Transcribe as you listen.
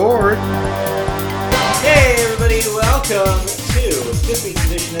welcome to this week's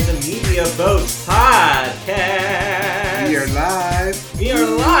edition of the Media Boat Podcast. We are live. We are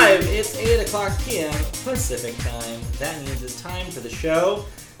live. It's 8 o'clock p.m. Pacific time. That means it's time for the show.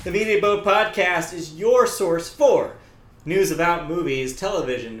 The Media Boat Podcast is your source for news about movies,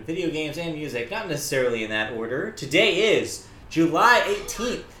 television, video games, and music. Not necessarily in that order. Today is July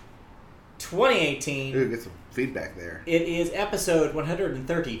 18th, 2018. Ooh, get some feedback there. It is episode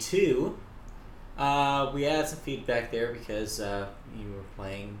 132. We had some feedback there because you were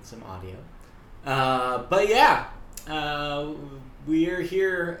playing some audio. But yeah, we're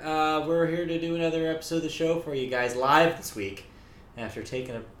here. We're here to do another episode of the show for you guys live this week after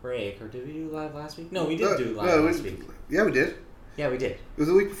taking a break. Or did we do live last week? No, we did do live last week. Yeah, we did. Yeah, we did. It was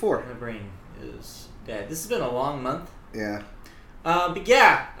the week before. My brain is dead. This has been a long month. Yeah. But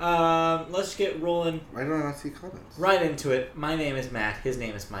yeah, let's get rolling. Why don't I not see comments? Right into it. My name is Matt. His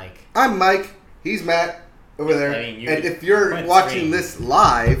name is Mike. I'm Mike. He's Matt over there. I mean, and if you're watching this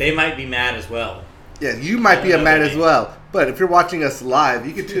live, they might be mad as well. Yeah, you might be a Matt as well. But if you're watching us live,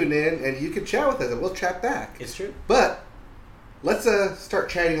 you can tune in and you can chat with us, and we'll chat back. It's true. But let's start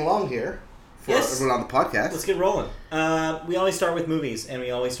chatting along here for everyone on the podcast. Let's get rolling. We always start with movies, and we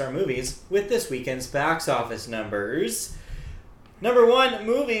always start movies with this weekend's box office numbers. Number one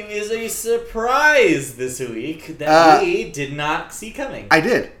movie is a surprise this week that we did not see coming. I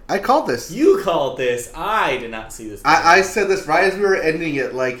did. I called this. You called this. I did not see this coming. I said this right as we were ending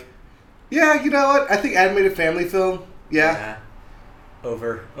it, like, yeah, you know what? I think animated family film, yeah.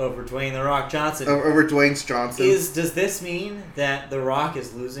 Over Dwayne The Rock Johnson. Over Dwayne Johnson. Does this mean that The Rock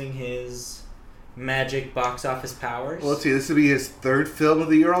is losing his magic box office powers? Well, let's see. This will be his third film of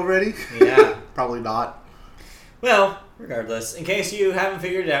the year already? Yeah. Probably not. Well, regardless, in case you haven't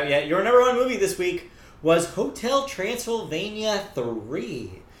figured it out yet, your number one movie this week was Hotel Transylvania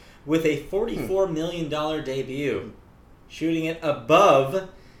 3 with a $44 million debut, shooting it above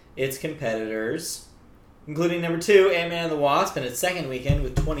its competitors, including number 2, Ant-Man and the Wasp, in its second weekend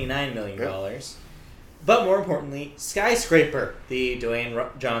with $29 million. Yep. But more importantly, Skyscraper, the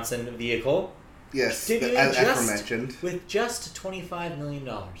Dwayne Johnson vehicle, yes, as aforementioned, with just $25 million.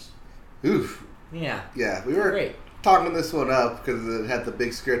 Oof. Yeah. Yeah, we were talking this one up because it had the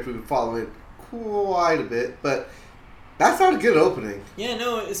big script. We've been following it quite a bit, but that's not a good opening. Yeah,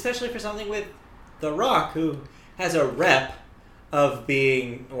 no, especially for something with The Rock, who has a rep of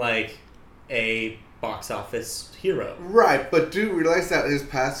being like a box office hero. Right, but do realize that his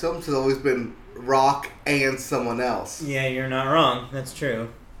past films has always been Rock and someone else. Yeah, you're not wrong. That's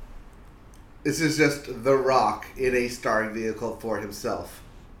true. This is just The Rock in a starring vehicle for himself.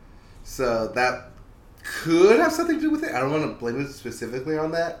 So that could have something to do with it. I don't want to blame it specifically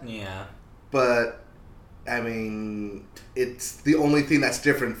on that. Yeah. But, I mean, it's the only thing that's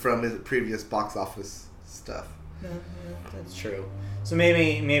different from his previous box office stuff. Yeah, that's true. So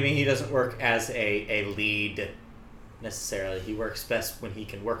maybe he doesn't work as a lead necessarily. He works best when he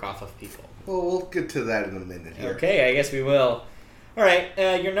can work off of people. Well, we'll get to that in a minute here. Okay, I guess we will. All right,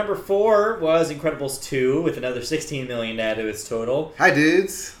 your number 4 was Incredibles 2 with another $16 million added to its total. Hi,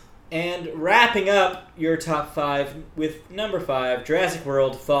 dudes. And wrapping up your top 5 with number 5, Jurassic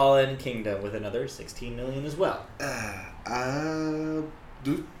World: Fallen Kingdom with another $16 million as well.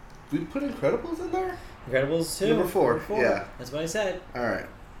 Do we put Incredibles in there? Incredibles 2. Number 4. Yeah. That's what I said. All right.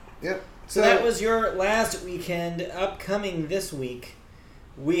 Yep. So that was your last weekend. Upcoming this week,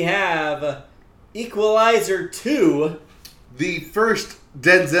 we have Equalizer 2. The first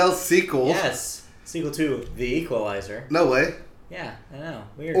Denzel sequel. Yes. Sequel to The Equalizer. No way. Yeah, I know.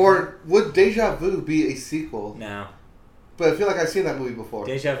 Weird. Or would Deja Vu be a sequel? No. But I feel like I've seen that movie before.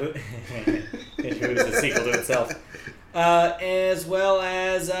 Deja Vu. Deja Vu is a sequel to itself. As well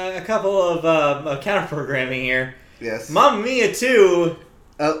as a couple of counter-programming here. Yes. Mamma Mia 2.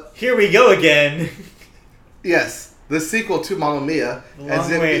 Here we go again. Yes. The sequel to Mamma Mia.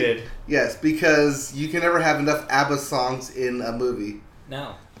 Long-awaited. Yes, because you can never have enough ABBA songs in a movie.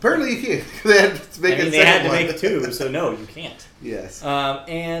 No. Apparently you can't. They had to make 2, so no, you can't. Yes.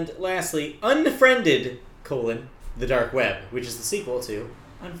 And lastly, Unfriended, The Dark Web, which is the sequel to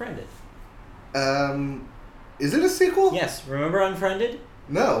Unfriended. Is it a sequel? Yes. Remember Unfriended?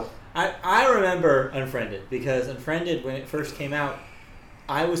 No. I remember Unfriended, because Unfriended, when it first came out,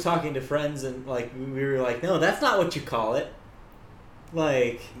 I was talking to friends and like we were like, no, that's not what you call it.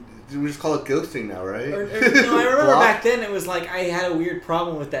 Like... We just call it ghosting now, right? No, I remember back then it was like I had a weird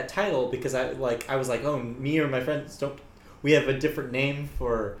problem with that title because I was like, oh, me or my friends don't... We have a different name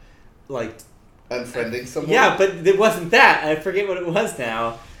for, like... Unfriending someone? Yeah, but it wasn't that. I forget what it was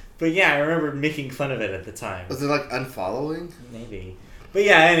now. But yeah, I remember making fun of it at the time. Was it like unfollowing? Maybe. But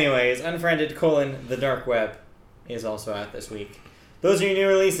yeah, anyways, Unfriended, The Dark Web. is also out this week. Those are your new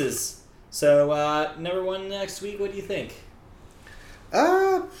releases. So, number one next week, what do you think?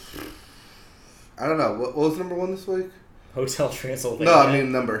 I don't know. What was number one this week? Hotel Transylvania. No, I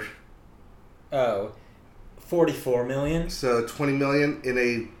mean number. Oh, 44 million. So 20 million in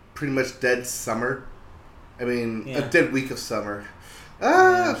a pretty much dead summer. I mean, a dead week of summer.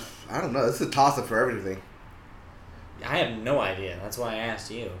 I don't know. This is a toss-up for everything. I have no idea. That's why I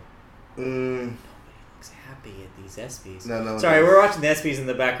asked you. Nobody looks happy at these ESPYs. No. Sorry, we're watching the ESPYs in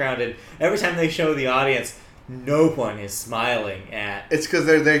the background, and every time they show the audience, no one is smiling at... It's because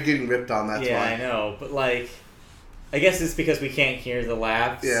they're getting ripped on, that's why. Yeah, I know. But, I guess it's because we can't hear the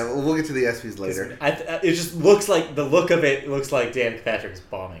laughs. Yeah, we'll get to the ESPYs later. It just looks like... The look of it looks like Dan Patrick is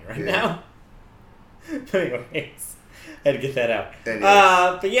bombing right now. But anyways, I had to get that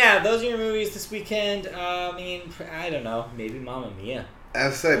out. But yeah, those are your movies this weekend. I don't know. Maybe Mamma Mia. I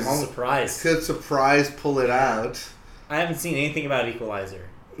would say Mamma surprise. Could surprise pull it out. I haven't seen anything about Equalizer.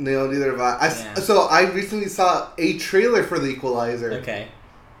 No, neither have I. So I recently saw a trailer for The Equalizer. Okay.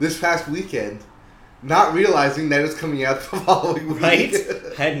 This past weekend. Not realizing that it was coming out the following week. Right?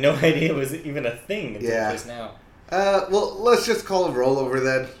 I had no idea it was even a thing until just now. Well, let's just call it rollover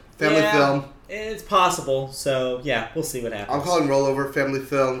then. Family film. It's possible, so yeah, we'll see what happens. I'm calling rollover, family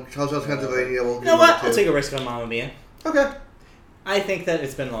film, Hotel Transylvania. You know what? I'll take a risk on Mamma Mia. Okay. I think that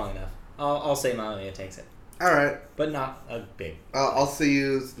it's been long enough. I'll say Mamma Mia takes it. All right. But not a big. I'll see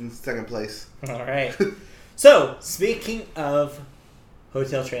you in second place. All right. So, speaking of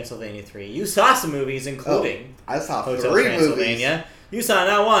Hotel Transylvania 3, you saw some movies, including I saw Hotel 3 Transylvania. movies. You saw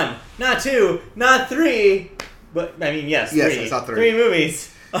not 1, not 2, not 3, but, yes, 3. Yes, I saw 3. 3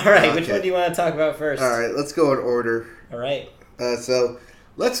 movies. All right, which one do you want to talk about first? All right, let's go in order. All right. So,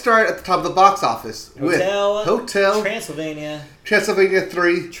 let's start at the top of the box office with Hotel Transylvania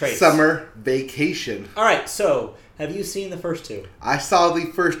 3 Trace. Summer Vacation. All right, so have you seen the first 2? I saw the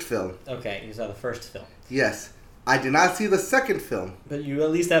first film. Okay, you saw the first film. Yes. I did not see the second film. But you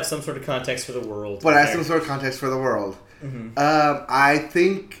at least have some sort of context for the world. But I have some sort of context for the world. Mm-hmm. I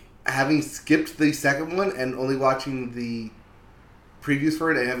think having skipped the second one and only watching the previews for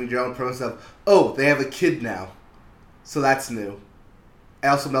it and having your own premise of, they have a kid now. So that's new.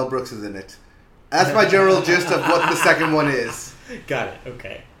 And also Mel Brooks is in it. That's my general gist of what the second one is. Got it.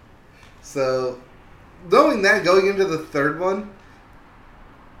 Okay. So, knowing that, going into the third one,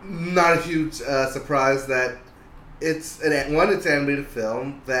 not a huge surprise that it's an animated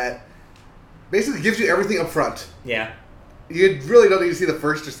film that basically gives you everything up front. Yeah. You really don't need to see the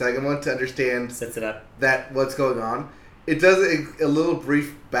first or second one to understand Sets it up. that what's going on. It does a little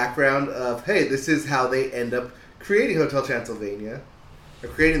brief background of, hey, this is how they end up creating Hotel Transylvania, or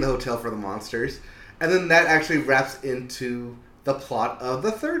creating the hotel for the monsters, and then that actually wraps into the plot of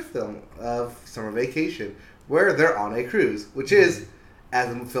the third film of Summer Vacation, where they're on a cruise, which is,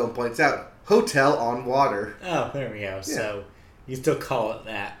 as the film points out, hotel on water. Oh, there we go. Yeah. So you still call it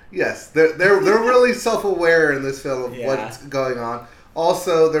that. Yes, they're really self-aware in this film of what's going on.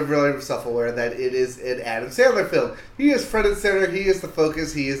 Also, they're really self-aware that it is an Adam Sandler film. He is front and center. He is the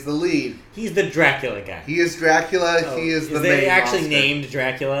focus. He is the lead. He's the Dracula guy. He is Dracula. He is the main they actually monster. Named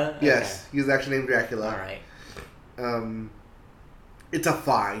Dracula? Yes, he is actually named Dracula. All right. It's a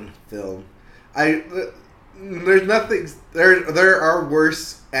fine film. There's nothing. There are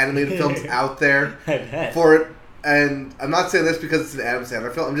worse animated films out there I bet. for it, and I'm not saying this because it's an Adam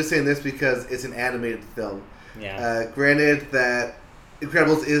Sandler film. I'm just saying this because it's an animated film. Yeah. Granted that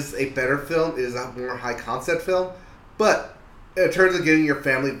Incredibles is a better film, it is a more high concept film, but in terms of getting your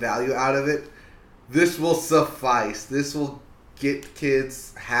family value out of it, this will suffice. This will get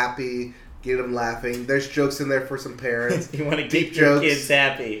kids happy, get them laughing. There's jokes in there for some parents. You want to keep your kids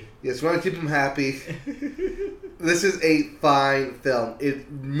happy. Yes, we want to keep them happy. This is a fine film.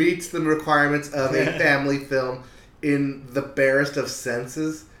 It meets the requirements of a family film in the barest of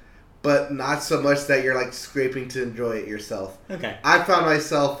senses, but not so much that you're like scraping to enjoy it yourself. Okay. I found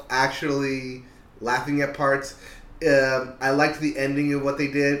myself actually laughing at parts. I liked the ending of what they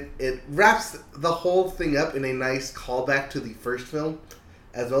did. It wraps the whole thing up in a nice callback to the first film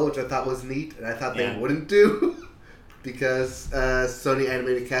as well, which I thought was neat, and I thought they wouldn't do because Sony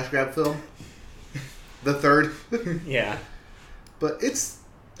animated cash grab film. The third. Yeah. But it's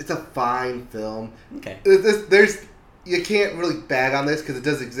a fine film. Okay. You can't really bag on this because it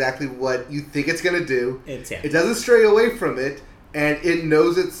does exactly what you think it's going to do. It doesn't stray away from it, and it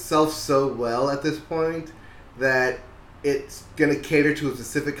knows itself so well at this point that it's going to cater to a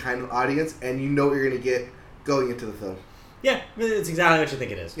specific kind of audience, and you know what you're going to get going into the film. Yeah, it's exactly what you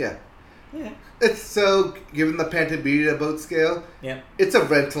think it is. Yeah. Yeah. It's so, given the Pantabilia boat scale, Yep. it's a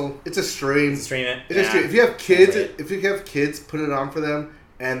rental. It's a stream. Stream it. It's a Yeah. stream. If you have That's kids, put it on for them,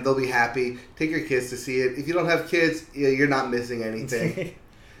 and they'll be happy. Take your kids to see it. If you don't have kids, you're not missing anything.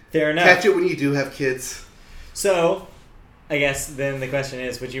 Fair enough. Catch it when you do have kids. So, I guess then the question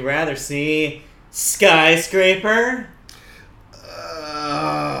is, would you rather see Skyscraper?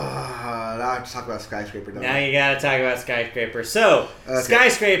 Now I have to talk about Skyscraper. Now you gotta talk about Skyscraper. So, Okay.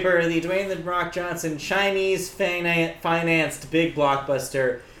 Skyscraper, the Dwayne "The Rock" Johnson Chinese financed big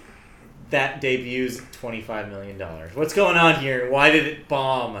blockbuster that debuts at $25 million. What's going on here? Why did it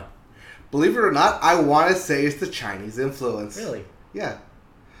bomb? Believe it or not, I want to say it's the Chinese influence. Really? Yeah.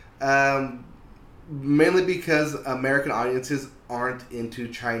 Mainly because American audiences aren't into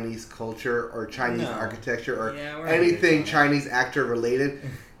Chinese culture or Chinese architecture or Yeah, we're anything not Chinese actor related,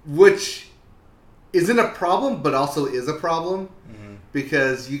 which isn't a problem, but also is a problem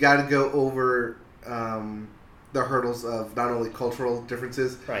because you got to go over the hurdles of not only cultural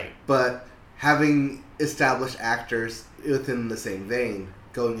differences, Right. but having established actors within the same vein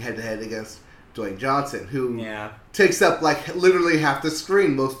going head to head against Dwayne Johnson, who takes up like literally half the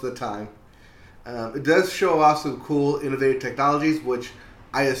screen most of the time. It does show off some cool, innovative technologies, which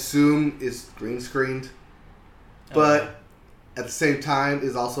I assume is green screened. But at the same time,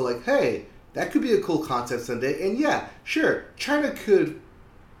 is also like, hey, that could be a cool concept someday. And yeah, sure, China could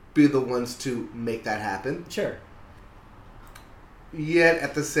be the ones to make that happen. Sure. Yet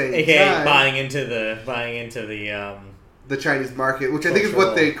at the same AKA time, buying into the the Chinese market, which I think is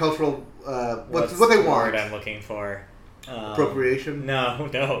what they what they want. Word I'm looking for. Appropriation? No,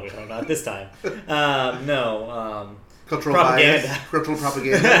 not this time. Cultural propaganda. bias. Cultural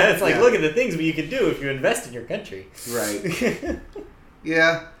propaganda. It's like, look at the things you can do if you invest in your country. Right.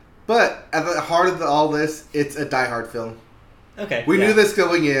 Yeah. But at the heart of all this, it's a Die Hard film. Okay. We knew this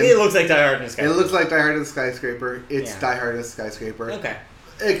going in. It looks like Die Hard in a Skyscraper. It looks like Die Hard in a Skyscraper. It's Die Hard in a Skyscraper. Okay.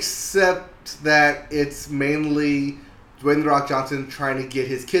 Except that it's mainly Dwayne "The Rock" Johnson trying to get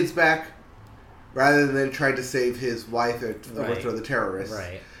his kids back rather than trying to save his wife or overthrow the terrorists.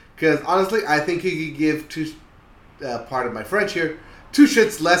 Right. Because honestly, I think he could give part of my French here, two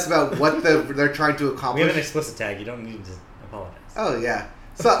shits less about what they're trying to accomplish. We have an explicit tag. You don't need to apologize. Oh, yeah.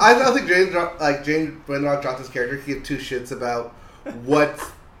 So I don't think Dwayne "The Rock" Johnson's character can give two shits about what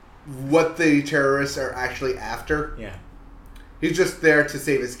the terrorists are actually after. Yeah. He's just there to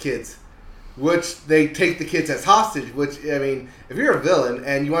save his kids, which they take the kids as hostage. Which, I mean, if you're a villain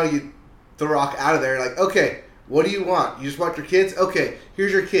and you want to get The Rock out of there, like, okay, what do you want? You just want your kids? Okay,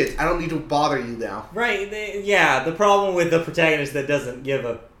 here's your kids. I don't need to bother you now. Right. The problem with the protagonist that doesn't give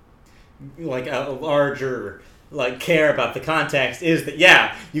a larger care about the context is that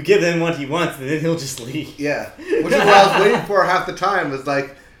you give him what he wants and then he'll just leave. Yeah, which is what I was waiting for half the time. Was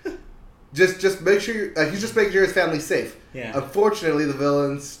like, just make sure he's just making sure his family's safe. Yeah. Unfortunately, the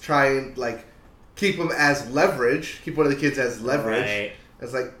villains try and keep him as leverage. Keep one of the kids as leverage. Right.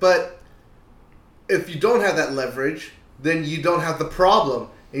 It's like, but if you don't have that leverage, then you don't have the problem.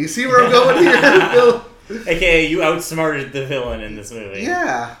 And you see where I'm going here, Phil? AKA, you outsmarted the villain in this movie.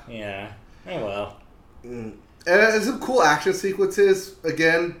 Yeah. Yeah. Oh well. And there's some cool action sequences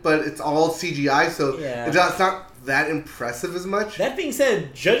again, but it's all CGI, so it's not that impressive as much. That being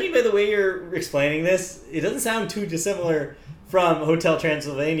said, judging by the way you're explaining this, it doesn't sound too dissimilar from Hotel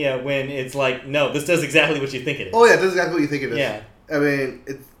Transylvania when it's like, no, this does exactly what you think it is. Oh yeah, it does exactly what you think it is. Yeah. I mean,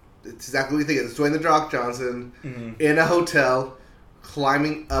 it's exactly what you think it is. It's Dwayne "The Rock" Johnson in a hotel,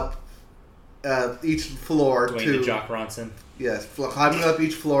 climbing up each floor Dwayne to... the Jock Ronson. Yes, climbing up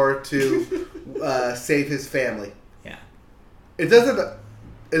each floor to save his family. Yeah. It does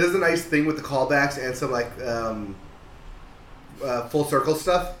a nice thing with the callbacks and some full circle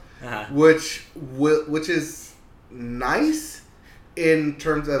stuff, which is nice in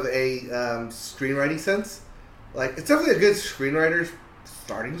terms of a screenwriting sense. It's definitely a good screenwriter's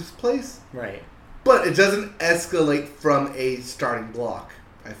starting place, right? But it doesn't escalate from a starting block.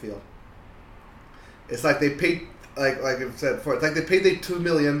 I feel it's like they paid. Like I've said before, it's like they paid $2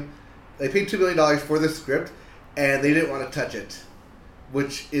 million for the script, and they didn't want to touch it,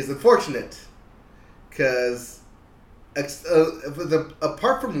 which is unfortunate, because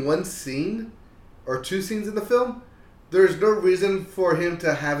apart from one scene or two scenes in the film, there's no reason for him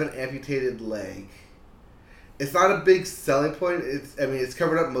to have an amputated leg. It's not a big selling point. It's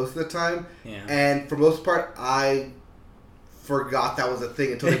covered up most of the time, and for most part, I forgot that was a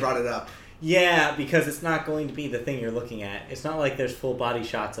thing until they brought it up. Yeah, because it's not going to be the thing you're looking at. It's not like there's full body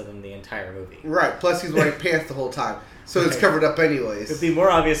shots of him the entire movie. Right. Plus, he's wearing pants the whole time, so it's covered up anyways. It'd be more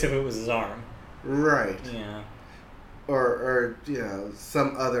obvious if it was his arm. Right. Yeah. or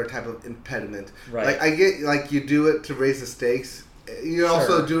some other type of impediment. Right. Like I get like you do it to raise the stakes. You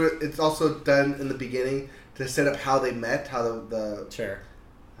also Sure. do it. It's also done in the beginning to set up how they met, how Sure.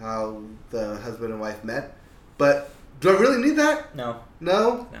 how the husband and wife met. But do I really need that? No.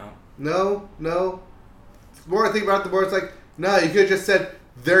 No. No. No. The more I think about it, the more it's like, no, you could have just said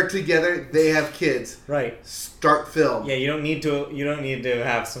they're together, they have kids. Right. Start film. Yeah, you don't need to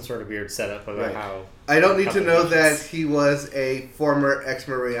have some sort of weird setup about Right. how. I don't need to know that he was a former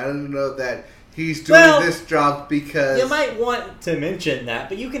ex-Marine. I don't know that he's doing this job because... You might want to mention that,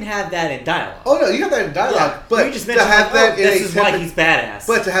 but you can have that in dialogue. Oh, no, you have that in dialogue. Yeah, but you just to mention have that in this is why he's badass.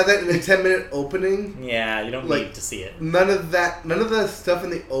 But to have that in a 10-minute opening... Yeah, you don't need to see it. None of the stuff in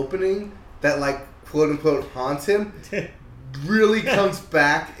the opening that, like, quote-unquote haunts him really comes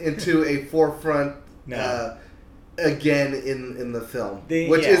back into a forefront again in the film.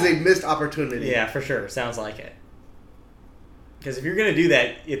 Which is a missed opportunity. Yeah, for sure. Sounds like it. Because if you're going to do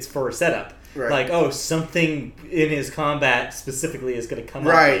that, it's for a setup. Right. Like, something in his combat specifically is going to come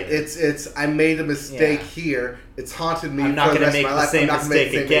up. Right. It's I made a mistake here. It's haunted me. I'm not going to make the same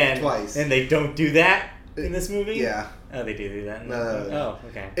mistake again. Twice. And they don't do that in this movie? Yeah. Oh, they do that. No. Oh,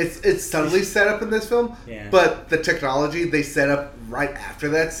 okay. It's subtly set up in this film. Yeah. But the technology they set up right after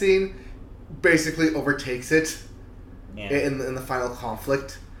that scene basically overtakes it in the final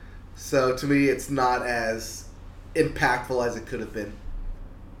conflict. So to me, it's not as impactful as it could have been.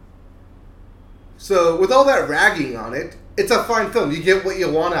 So with all that ragging on it, it's a fine film. You get what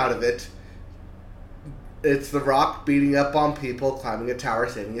you want out of it. It's The Rock beating up on people, climbing a tower,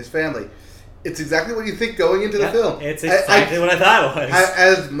 saving his family. It's exactly what you think going into the film. It's exactly what I thought it was.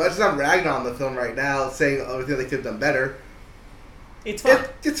 As much as I'm ragging on the film right now, saying everything they could have done better, it's fine.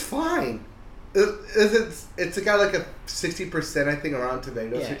 It's fine. It's got like a 60%, I think, around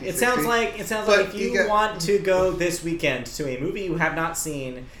Tomatoes. Yeah, 50, it sounds like if you want to go this weekend to a movie you have not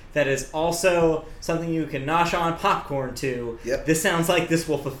seen that is also something you can nosh on popcorn to. Yep. This sounds like this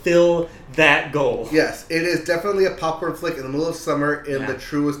will fulfill that goal. Yes, it is definitely a popcorn flick in the middle of summer in the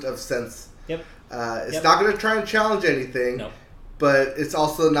truest of sense. Yep. It's not going to try and challenge anything. Nope. But it's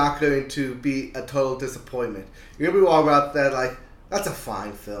also not going to be a total disappointment. You're going to be all about that, like, that's a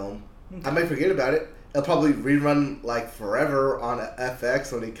fine film. Okay. I might forget about it. It'll probably rerun, like, forever on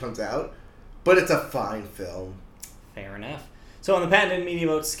FX when it comes out. But it's a fine film. Fair enough. So on the patented media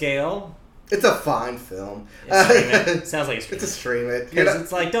vote scale... It's a fine film. It sounds like it's a stream it. Because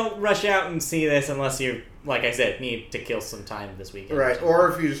it's like, don't rush out and see this unless you, like I said, need to kill some time this weekend. Right,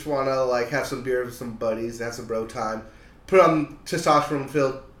 or if you just want to, like, have some beer with some buddies, have some bro time, put on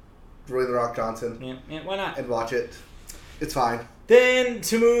testosterone-filled Dwayne The Rock Johnson. Yeah, why not? And watch it. It's fine. Then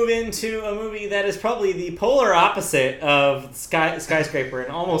to move into a movie that is probably the polar opposite of Skyscraper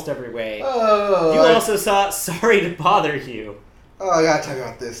in almost every way. You also saw Sorry to Bother You. Oh, I gotta talk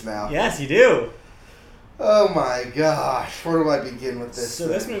about this now. Yes, you do. Oh my gosh, where do I begin with this? So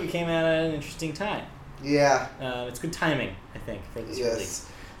this movie came out at an interesting time. Yeah. It's good timing, I think, for this release.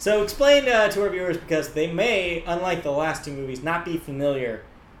 So explain to our viewers, because they may, unlike the last two movies, not be familiar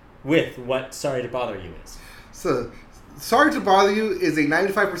with what Sorry to Bother You is. So, Sorry to Bother You is a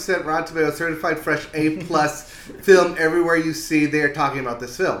 95% Rotten Tomatoes certified fresh A+ film. Everywhere you see, they are talking about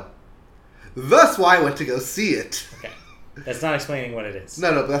this film. Thus why I went to go see it. Okay. That's not explaining what it is.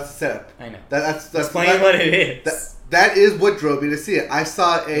 No, but that's the setup. I know. That's explain what it is. That is what drove me to see it. I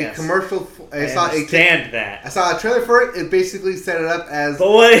saw a commercial. I saw a trailer for it. It basically set it up as the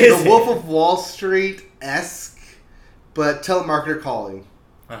Wolf of Wall Street-esque, but telemarketer calling.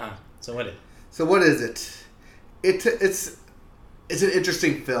 So what is it? So what is it? It's an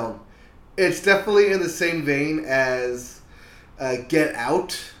interesting film. It's definitely in the same vein as Get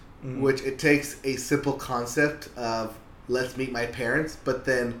Out, which it takes a simple concept of let's meet my parents, but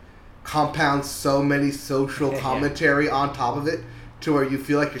then compounds so many social commentary on top of it to where you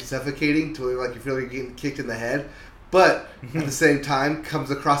feel like you're suffocating, to where like you feel like you're getting kicked in the head, but at the same time comes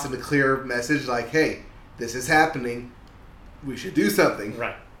across in a clear message like, hey, this is happening, we should do something.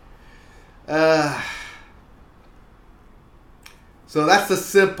 Right. So that's the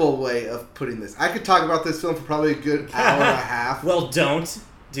simple way of putting this. I could talk about this film for probably a good hour and a half. Well, don't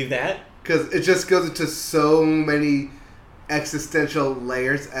do that. Because it just goes into so many existential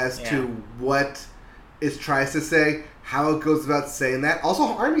layers as to what it tries to say, how it goes about saying that. Also,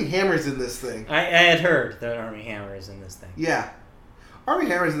 Armie Hammer's in this thing. I had heard that Armie Hammer is in this thing. Yeah. Armie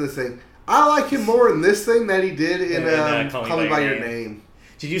Hammer's in this thing. I like him more in this thing than he did in Call Me By Your Name.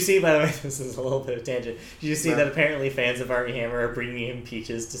 Did you see, by the way, this is a little bit of tangent, did you see that apparently fans of Armie Hammer are bringing him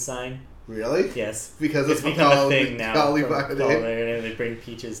peaches to sign? Really? Yes. Because it's become a thing now. Call Me By Your Name. They bring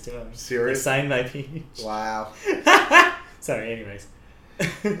peaches to him. Serious? They're signed by Peach. Wow. Sorry, anyways.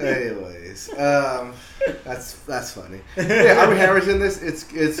 Anyways, that's funny. Yeah, Armie Hammer's in this.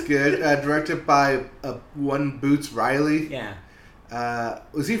 It's good. Directed by one Boots Riley. Yeah.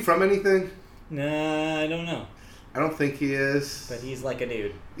 Was he from anything? Nah, I don't know. I don't think he is. But he's like a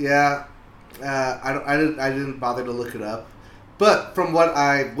dude. Yeah. I didn't bother to look it up, but from what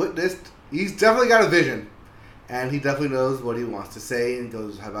I witnessed, he's definitely got a vision, and he definitely knows what he wants to say and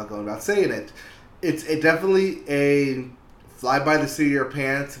goes about going about saying it. It's definitely a fly by the seat of your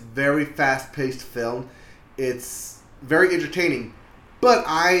pants, very fast paced film. It's very entertaining, but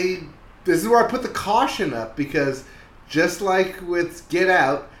this is where I put the caution up, because just like with Get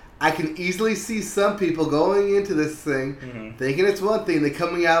Out, I can easily see some people going into this thing thinking it's one thing, then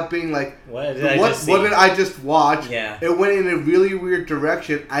coming out being like, what did I just watch? Yeah. It went in a really weird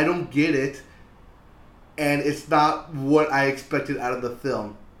direction. I don't get it. And it's not what I expected out of the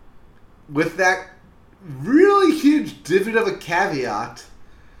film. With that really huge divot of a caveat,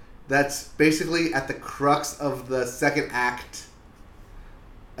 that's basically at the crux of the second act.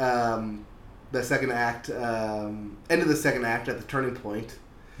 End of the second act at the turning point.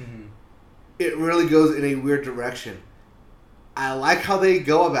 It really goes in a weird direction. I like how they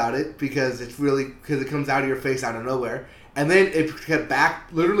go about it, because it comes out of your face out of nowhere, and then it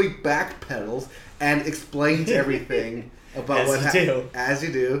literally backpedals and explains everything about as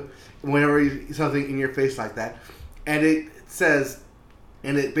you do whenever something in your face like that, and it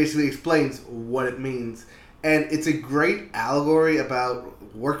basically explains what it means, and it's a great allegory about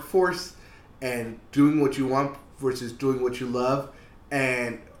workforce and doing what you want versus doing what you love,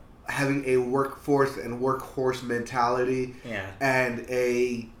 and having a workforce and workhorse mentality, and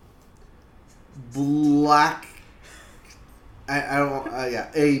a black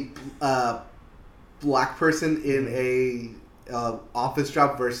black person in a office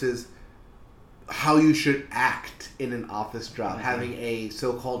job versus how you should act in an office job, having a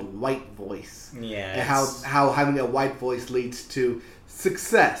so-called white voice, and how having a white voice leads to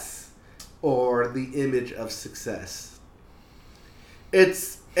success or the image of success.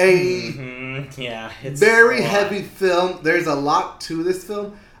 It's a very heavy film. There's a lot to this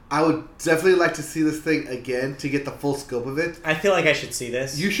film. I would definitely like to see this thing again to get the full scope of it. I feel like I should see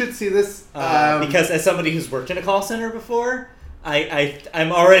this. You should see this. Because as somebody who's worked in a call center before,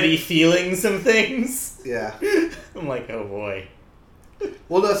 I'm already feeling some things. Yeah. I'm like, oh boy.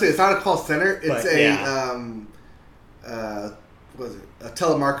 Well, no, it's not a call center. It's what is it? A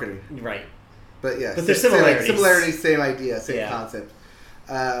telemarketing. Right. But yeah. But there's similarities. Similarities, same idea, same concept.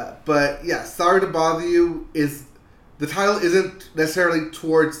 But yeah, Sorry to Bother You the title isn't necessarily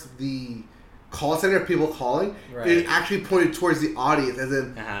towards the call center people calling. Right. It actually pointed towards the audience, as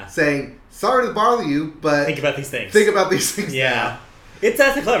in saying, sorry to bother you, but think about these things. Yeah. Now.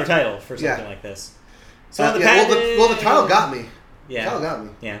 That's a clever title for something like this. So on the the title got me. Yeah. The title got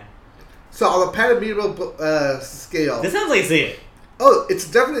me. Yeah. So on the Pat Amido scale. This sounds like See It. Oh, it's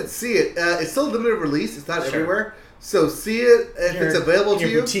definite See It. It's still a limited release. It's not everywhere. So see it if it's available to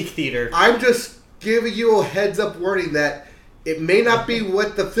you. Boutique theater. I'm just giving you a heads up warning that it may not be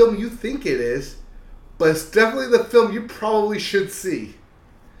what the film you think it is, but it's definitely the film you probably should see.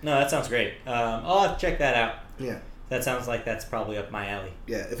 No, that sounds great. I'll have to check that out. Yeah. That sounds like that's probably up my alley.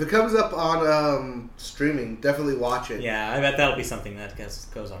 Yeah, if it comes up on streaming, definitely watch it. Yeah, I bet that'll be something that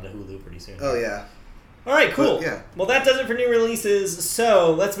goes on to Hulu pretty soon. Oh, yeah. All right, cool. But, yeah. Well, that does it for new releases,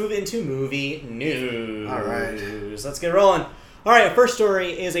 so let's move into movie news. All right. Let's get rolling. All right, our first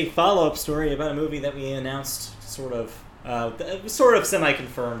story is a follow-up story about a movie that we announced sort of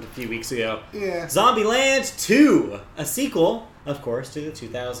semi-confirmed a few weeks ago. Yeah. Zombieland 2, a sequel, of course, to the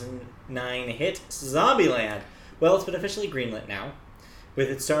 2009 hit Zombieland. Well, it's been officially greenlit now, with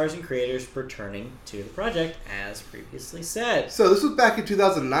its stars and creators returning to the project, as previously said. So this was back in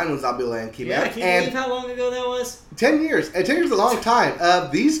 2009 when Zombieland came out. Yeah, can you believe how long ago that was? 10 years. And 10 years is a long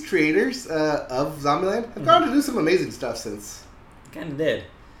time. These creators of Zombieland have gone to do some amazing stuff since. Kind of did.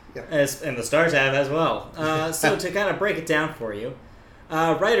 Yeah. And the stars have as well. So to kind of break it down for you,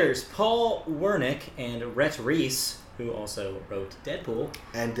 writers Paul Wernick and Rhett Reese, who also wrote Deadpool.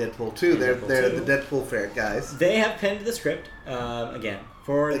 And Deadpool 2. They're the Deadpool fair guys. They have penned the script, again,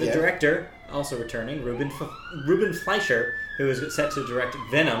 for the director, also returning, Ruben Fleischer, who is set to direct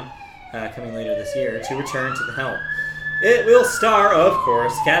Venom, coming later this year, to return to the helm. It will star, of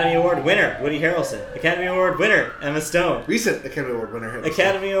course, Academy Award winner Woody Harrelson, Academy Award winner Emma Stone, recent Academy Award winner Harrelson,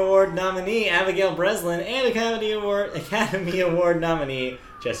 Academy Award nominee Abigail Breslin, and Academy Award nominee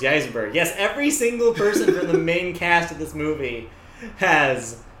Jesse Eisenberg. Yes, every single person from the main cast of this movie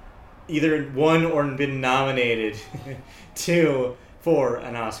has either won or been nominated for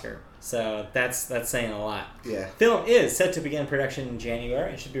an Oscar. So that's saying a lot. Yeah. Film is set to begin production in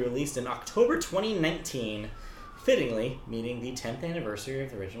January and should be released in October 2019, fittingly meeting the 10th anniversary of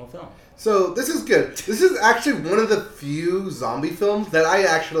the original film. So this is good. This is actually one of the few zombie films that I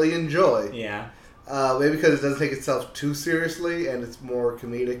actually enjoy. Yeah. Maybe because it doesn't take itself too seriously and it's more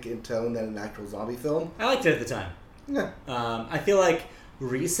comedic in tone than an actual zombie film. I liked it at the time. Yeah. I feel like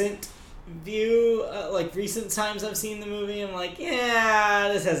recent times I've seen the movie, I'm like, yeah,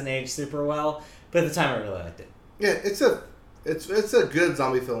 this hasn't aged super well. But at the time, I really liked it. Yeah, it's a good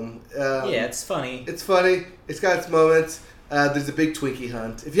zombie film. Yeah, it's funny. It's funny. It's got its moments. There's a big Twinkie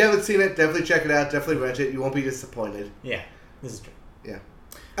hunt. If you haven't seen it, definitely check it out. Definitely rent it. You won't be disappointed. Yeah, this is true. Yeah.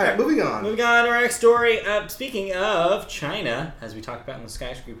 All right, moving on. Moving on to our next story. Speaking of China, as we talked about in the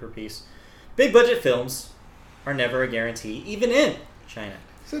Skyscraper piece, big budget films are never a guarantee, even in China.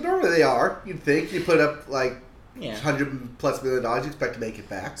 So normally they are. You'd think you put up like Yeah. $100+ million, you expect to make it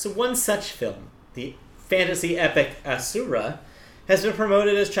back. So one such film, the fantasy epic Asura, has been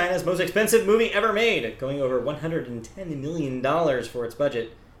promoted as China's most expensive movie ever made, going over $110 million for its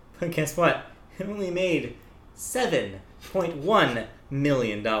budget. But guess what? It only made $7.1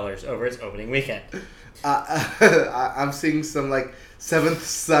 million over its opening weekend. I'm seeing some like Seventh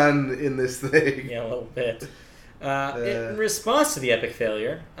Son in this thing. Yeah, a little bit. In response to the epic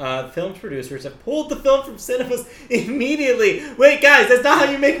failure, the film's producers have pulled the film from cinemas immediately. Wait, guys, that's not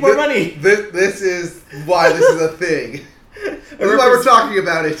how you make more money. This is why this is a thing. This is why we're talking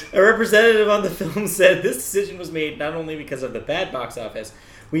about it. A representative on the film said this decision was made not only because of the bad box office.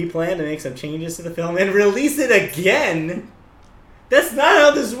 We plan to make some changes to the film and release it again. That's not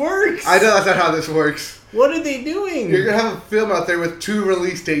how this works. I know that's not how this works. What are they doing? You're going to have a film out there with 2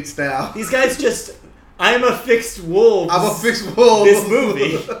 release dates now. These guys just... I'm a fixed wolves. I'm a fixed wolf. This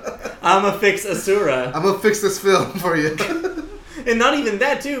movie. I'm a fix Asura. I'm going to fix this film for you. And not even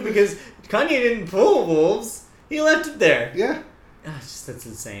that, too, because Kanye didn't pull wolves. He left it there. Yeah. That's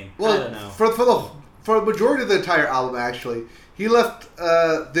insane. Well, I don't know. For the majority of the entire album, actually, he left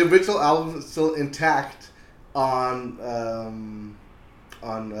the original album still intact on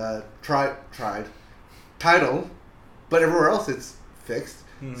Tidal, but everywhere else it's fixed.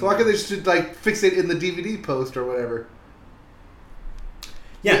 So why can't they just like fix it in the DVD post or whatever?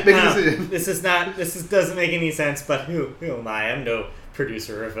 Yeah, make a decision. This doesn't make any sense. But who am I? I'm no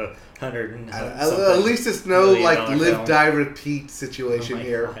producer of at least it's no like live, film. die, repeat situation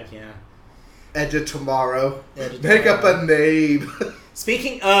here. God, yeah. Edge of Tomorrow. Edge Make of up a name.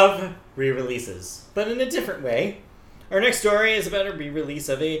 Speaking of re-releases, but in a different way, our next story is about a re-release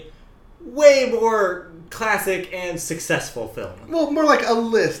of a way more classic and successful film. Well, more like a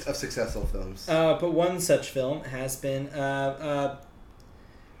list of successful films. But one such film has been has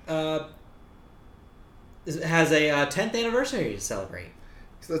a 10th anniversary to celebrate.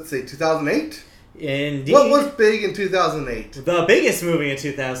 So let's see, 2008? Indeed. What was big in 2008? The biggest movie in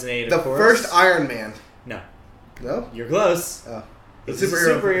 2008, of course. The first Iron Man. No. No? You're close. Oh. It's a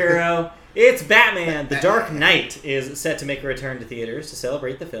superhero. It's Batman. The Dark Knight is set to make a return to theaters to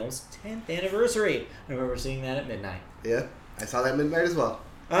celebrate the film's 10th anniversary. I remember seeing that at midnight. Yeah, I saw that at midnight as well.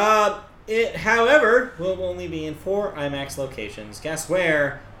 It, however, will only be in 4 IMAX locations. Guess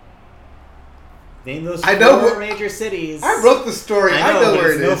where? Name those 4 major cities. I wrote the story. I know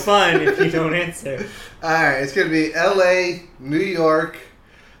where it is. It's no fun if you don't answer. Alright, it's going to be LA, New York,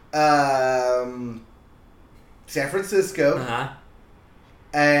 San Francisco,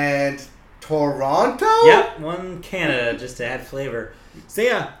 and Toronto? Yep, one Canada, just to add flavor. So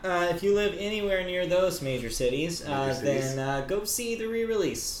yeah, if you live anywhere near those major cities, then go see the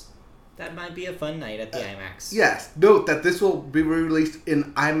re-release. That might be a fun night at the IMAX. Yes, note that this will be re-released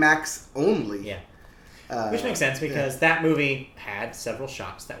in IMAX only. Yeah. Which makes sense because that movie had several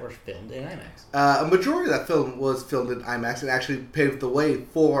shots that were filmed in IMAX. A majority of that film was filmed in IMAX and actually paved the way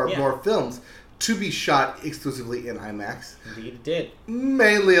for more films to be shot exclusively in IMAX. Indeed it did.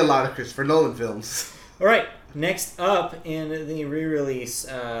 Mainly a lot of Christopher Nolan films. All right, next up in the re-release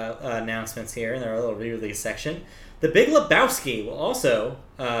announcements here, in their little re-release section, The Big Lebowski will also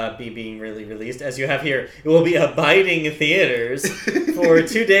be being released. As you have here, it will be abiding in theaters for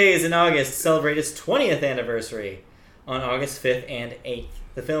 2 days in August to celebrate its 20th anniversary on August 5th and 8th.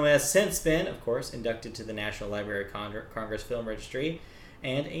 The film has since been, of course, inducted to the National Library of Congress Film Registry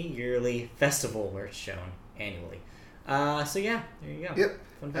and a yearly festival where it's shown annually. So yeah, there you go. Yep.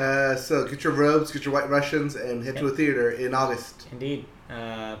 So get your robes, get your White Russians, and head to a theater in August. Indeed.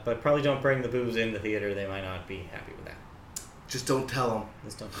 But probably don't bring the booze in the theater. They might not be happy with that. Just don't tell them.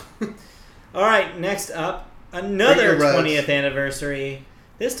 Just don't. All right, next up, another 20th anniversary.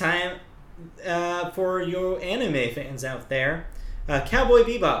 This time, for your anime fans out there, Cowboy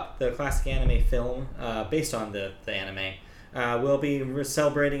Bebop, the classic anime film based on the anime, will be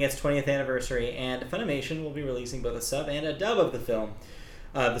celebrating its 20th anniversary, and Funimation will be releasing both a sub and a dub of the film.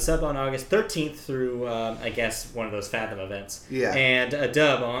 The sub on August 13th through, I guess, one of those Fathom events. Yeah. And a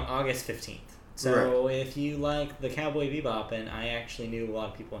dub on August 15th. So Right. if you like the Cowboy Bebop, and I actually knew a lot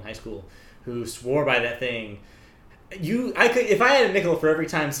of people in high school who swore by that thing, if I had a nickel for every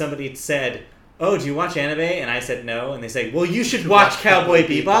time somebody said, "Oh, do you watch anime?" and I said no, and they say, "Well, you should watch Cowboy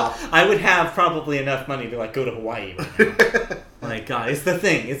Bebop," I would have probably enough money to go to Hawaii right now. My God, it's the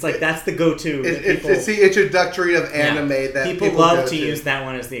thing. It's like that's the go-to. It's the introductory of anime that people love to use that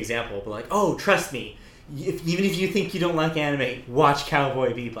one as the example. But like, oh, trust me, even if you think you don't like anime, watch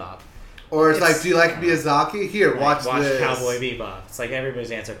Cowboy Bebop. Or it's like, do you like Miyazaki? Here, watch this. Cowboy Bebop. It's like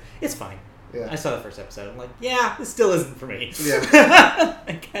everybody's answer. It's fine. Yeah. I saw the first episode. I'm like, yeah, this still isn't for me. Yeah.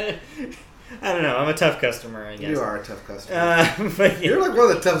 I don't know. I'm a tough customer, I guess. You are a tough customer. But, yeah. You're like one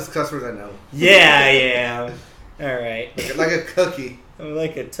of the toughest customers I know. Yeah. All right. Like a cookie. I'm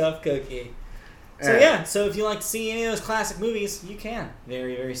like a tough cookie. So All right. yeah, so if you like to see any of those classic movies, you can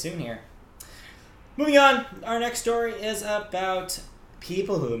very, very soon here. Moving on, our next story is about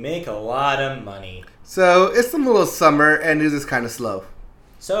people who make a lot of money. So it's the middle of summer and news is kind of slow.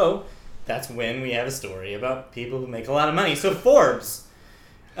 So that's when we have a story about people who make a lot of money. So Forbes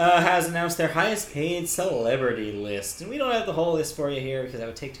has announced their highest paid celebrity list. And we don't have the whole list for you here because that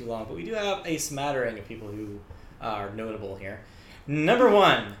would take too long, but we do have a smattering of people who are notable here. Number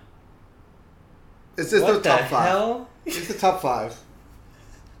one. It's just the What top the five. hell? It's the top five.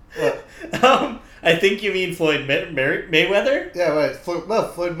 What? I think you mean Floyd Mayweather? Yeah, right.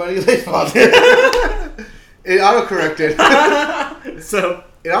 Floyd Money Late Father. It autocorrected. So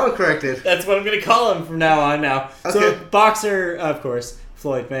It autocorrected. that's what I'm going to call him from now on now. So Okay. boxer, of course,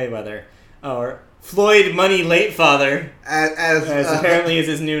 Floyd Mayweather. Or Floyd Money Late Father, As apparently is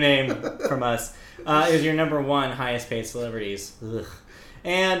his new name from us, is your number one highest paid celebrities. Ugh.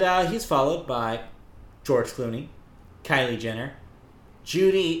 And he's followed by George Clooney, Kylie Jenner,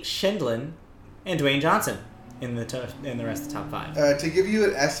 Judy Shendlin, and Dwayne Johnson in the rest of the top five. to give you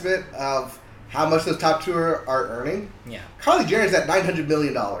an estimate of how much those top two are earning, Yeah. Kylie Jenner's at $900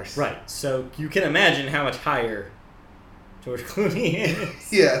 million. Right. So you can imagine how much higher George Clooney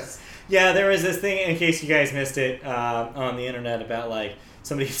is. Yes. Yeah, there was this thing, in case you guys missed it, on the internet about, like,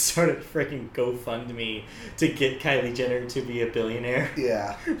 somebody started freaking GoFundMe to get Kylie Jenner to be a billionaire.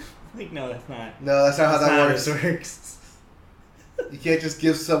 Yeah. Like, no, that's not. No, that's not how That's that not works. how this works. You can't just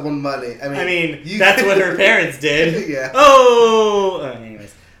give someone money. I mean, you that's can- what her parents did. Yeah. Oh!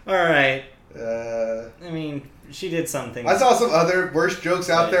 Anyways. Alright. I mean, she did something. I saw some other worse jokes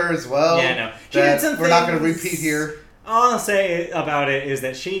out Right. there as well. Yeah, no. She that did some we're not going to things- repeat here. All I'll say about it is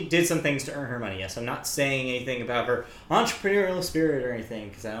that she did some things to earn her money. Yes, I'm not saying anything about her entrepreneurial spirit or anything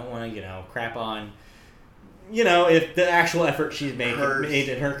because I don't want to, crap on, if the actual effort she's made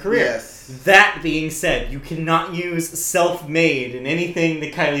in her career. Yes. That being said, you cannot use self-made in anything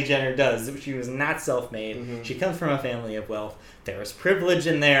that Kylie Jenner does. She was not self-made. Mhm. She comes from a family of wealth. There is privilege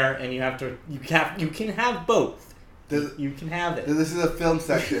in there, and you can have both. You can have it. This is a film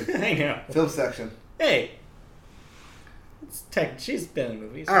section. I know. Film section. Hey. She's been in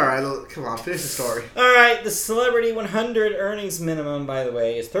movies. All right, come on, finish the story. All right, the Celebrity 100 earnings minimum, by the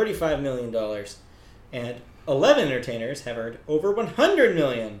way, is $35 million. And 11 entertainers have earned over $100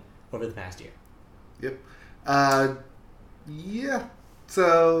 million over the past year. Yep. Yeah.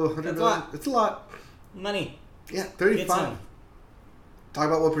 So, That's a lot. It's a lot. Money. Yeah, Get 35. some. Talk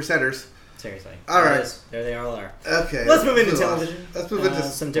about what percenters. Seriously. All right. There they all are. Okay. Let's move into on. television. Let's move into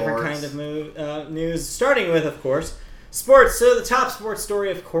some different sports. kind of news. Starting with, of course, sports. So the top sports story,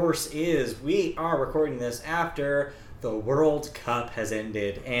 of course, is we are recording this after the World Cup has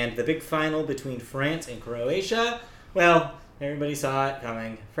ended. And the big final between France and Croatia, well, everybody saw it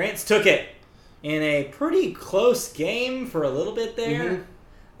coming. France took it in a pretty close game for a little bit there. Mhm.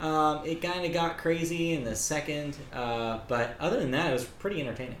 It kind of got crazy in the second, but other than that, it was pretty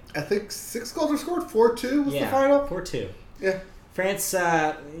entertaining. I think 6 goals were scored. 4-2 was Yeah, the final. 4-2. Yeah. France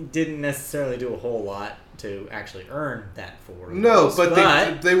didn't necessarily do a whole lot to actually earn that 4 No, goals,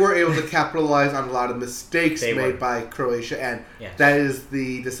 but they were able to capitalize on a lot of mistakes They made were. by Croatia, and Yes. that is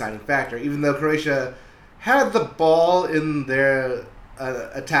the deciding factor. Even though Croatia had the ball in their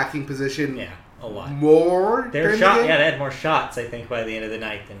attacking position yeah, a lot. more Their during shot, the game. yeah, they had more shots, I think, by the end of the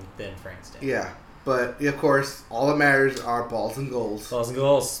night than France did. Yeah, but of course, all that matters are balls and goals. Balls and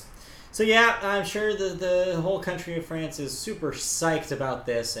goals. So yeah, I'm sure the whole country of France is super psyched about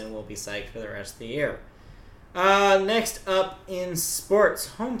this and will be psyched for the rest of the year. Next up in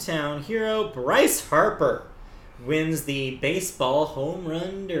sports, hometown hero Bryce Harper wins the baseball home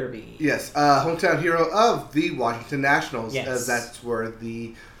run derby. Yes, hometown hero of the Washington Nationals, Yes. as that's where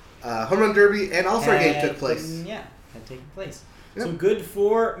the home run derby and All-Star game took place. Yeah, had taken place. Yep. So good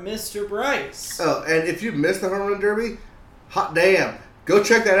for Mr. Bryce. Oh, and if you missed the home run derby, hot damn, go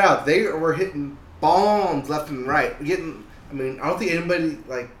check that out. They were hitting bombs left and right. I don't think anybody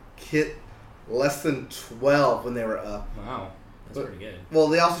hit less than 12 when they were up. Wow, that's pretty good. Well,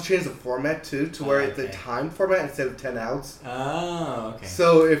 they also changed the format too to where it's okay. the time format instead of 10 outs. Oh, okay.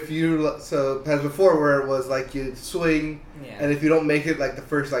 So as before, where it was you swing, Yeah. and if you don't make it the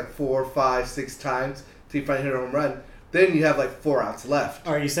first 4, 5, 6 times till you finally hit a home run, then you have 4 outs left.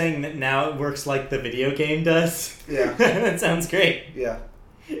 Are you saying that now it works like the video game does? Yeah. That sounds great. Yeah.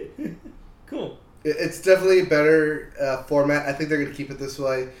 Cool. It's definitely a better format. I think they're going to keep it this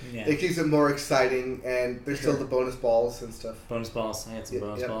way. Yeah. It keeps it more exciting, and there's Sure. still the bonus balls and stuff. Bonus balls. I had some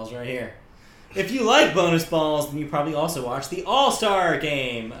bonus Yep. balls right here. If you like bonus balls, then you probably also watch the All-Star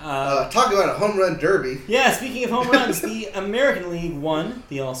Game. Talk about a home run derby. Yeah, speaking of home runs, the American League won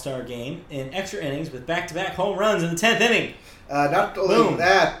the All-Star Game in extra innings with back-to-back home runs in the 10th inning. Not only Boom.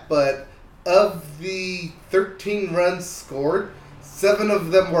 that, but of the 13 runs scored, 7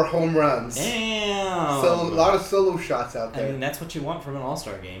 of them were home runs. Damn! So a lot of solo shots out I there. mean, that's what you want from an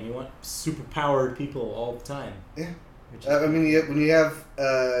All-Star Game. You want super-powered people all the time. Yeah. Which is When you have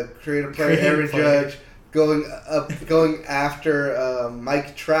creative player Creative Aaron player. Judge going after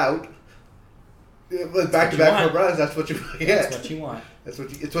Mike Trout with back-to-back want. home runs, that's what you get. That's what you want. It's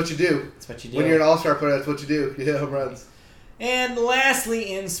what you do. That's what you do. When you're an all-star player, that's what you do. You hit home runs. And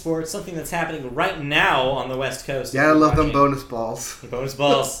lastly, in sports, something that's happening right now on the West Coast. Yeah, I love them bonus balls. Bonus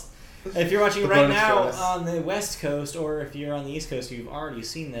balls. If you're watching The right bonus now bonus. on the West Coast, or if you're on the East Coast, you've already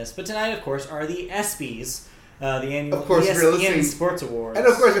seen this. But tonight, of course, are the ESPYs, the annual Of course, if you're ESPN listening- Sports Awards. And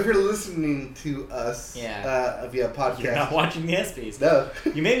of course, if you're listening to us Yeah. via podcast, You're not watching the ESPYs. no.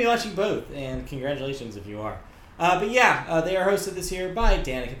 You may be watching both, and congratulations if you are. But yeah, they are hosted this year by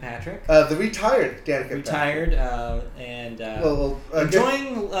Danica Patrick. The retired Danica Patrick. Retired, and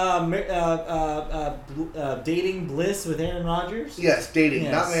enjoying dating bliss with Aaron Rodgers. Yes, dating,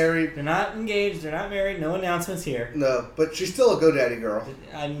 Yes. not married. They're not engaged. They're not married. No announcements here. No, but she's still a GoDaddy girl.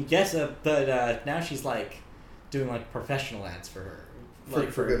 I mean, guess, but now she's doing professional ads for her, For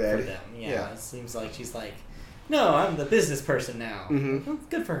GoDaddy. them. Yeah, Yeah. it seems like she's no, I'm the business person now. Mhm. Well,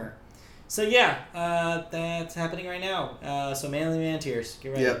 good for her. So yeah, that's happening right now. So Manly Man Tears, get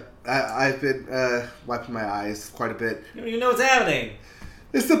ready. Yep, I've been wiping my eyes quite a bit. You don't even know what's happening.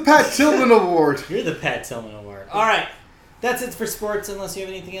 It's the Pat Tillman Award. You're the Pat Tillman Award. All right, that's it for sports. Unless you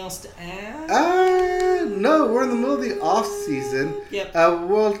have anything else to add. No, we're in the middle of the off season. Yep.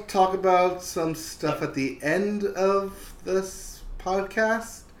 We'll talk about some stuff at the end of this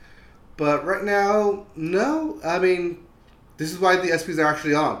podcast, but right now, no. I mean, this is why the ESPYs are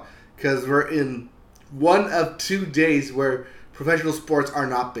actually on, because we're in one of 2 days where professional sports are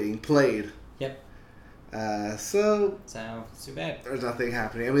not being played. Yep. So it's too bad. there's nothing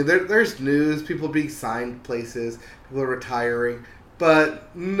happening. I mean, there's news, people being signed places, people are retiring,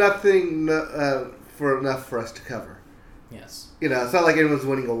 but nothing for enough for us to cover. Yes. It's not like anyone's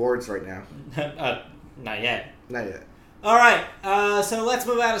winning awards right now. Not yet. Not yet. All right, so let's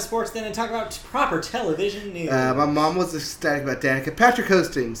move out of sports then and talk about proper television news. My mom was ecstatic about Danica Patrick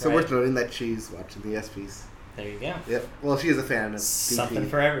hosting, so Right. we're noting that she's watching the ESPYs. There you go. Yep. Well, she is a fan of Something DP.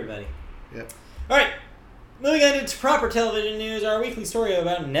 for everybody. Yep. All right, moving on into proper television news. Our weekly story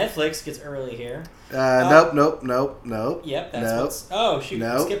about Netflix gets early here. Nope. Yep, that's Nope. what's... Oh, shoot,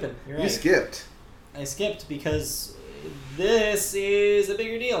 Nope. I'm skipping. You're right. You skipped. I skipped because this is a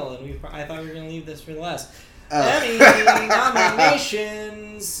bigger deal, and I thought we were going to leave this for the last. Emmy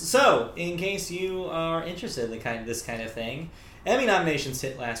nominations. So, in case you are interested in this kind of thing, Emmy nominations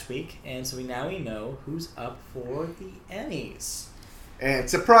hit last week, and so we know who's up for the Emmys. And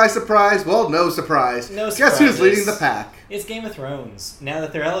surprise, surprise. Well, no surprise. No Guess who's surprises. leading the pack? It's Game of Thrones, now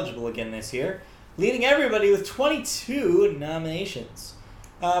that they're eligible again this year, leading everybody with 22 nominations.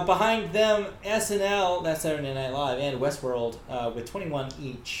 Behind them, SNL, that's Saturday Night Live, and Westworld with 21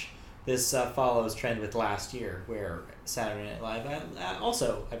 each. This follows trend with last year, where Saturday Night Live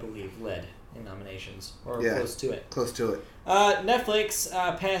also, I believe, led in nominations, or close to it. Close to it. Netflix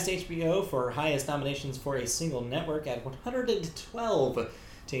passed HBO for highest nominations for a single network at 112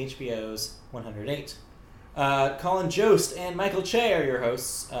 to HBO's 108. Colin Jost and Michael Che are your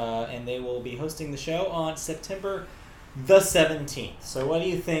hosts, and they will be hosting the show on September the 17th. So what do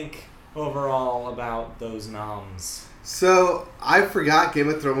you think overall about those noms? So, I forgot Game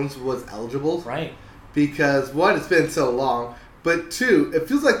of Thrones was eligible. Right. Because, one, it's been so long, But 2, it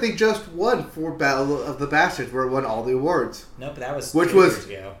feels like they just won for Battle of the Bastards, where it won all the awards. Nope, that was which 2 was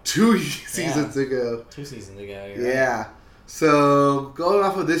years ago. 2 seasons ago. 2 seasons ago. Yeah. Right. So going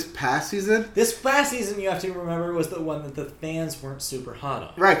off of this past season, You have to remember, was the one that the fans weren't super hot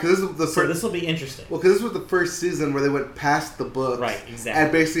on. right? Because this was the first. So this will be interesting. Well, because this was the first season where they went past the books, Right, exactly.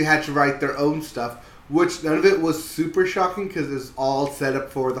 and basically had to write their own stuff. Which none of it was super shocking because it was all set up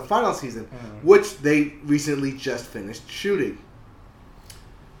for the final season, which they recently just finished shooting.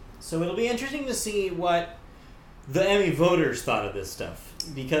 So it'll be interesting to see what the Emmy voters thought of this stuff.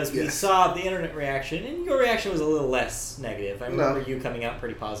 Because we saw the internet reaction, and your reaction was a little less negative. I remember you coming out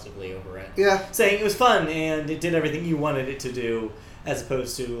pretty positively over it. Yeah. Saying it was fun, and it did everything you wanted it to do, as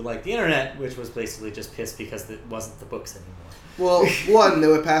opposed to, like, the internet, which was basically just pissed because it wasn't the books anymore. Well, 1, they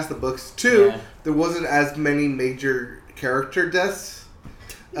went past the books. 2, there wasn't as many major character deaths.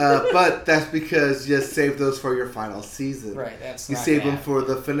 But that's because you saved those for your final season. Right, that's you not saved them bad. for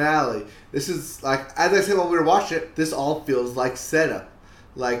the finale. This is, like, as I said when we were watching it, this all feels like setup.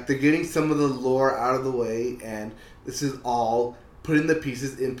 Like, they're getting some of the lore out of the way, and this is all putting the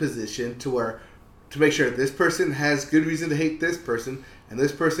pieces in position to make sure this person has good reason to hate this person, and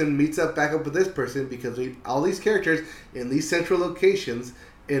this person meets back up with this person, because we all these characters in these central locations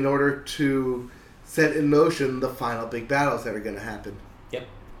in order to set in motion the final big battles that are going to happen. Yep.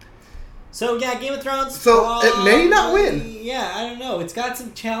 So, yeah, Game of Thrones... So, it may not win. Yeah, I don't know. It's got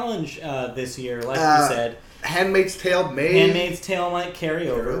some challenge this year, like you said. Handmaid's Tale may... Handmaid's Tale might carry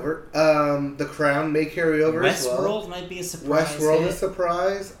over. The Crown may carry over as well. Westworld might be a surprise. Westworld is a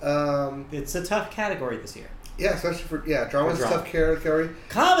surprise. It's a tough category this year. Yeah, especially for... Yeah, drama's a tough category.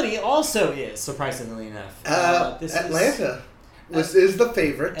 Comedy also is, surprisingly enough. Atlanta is the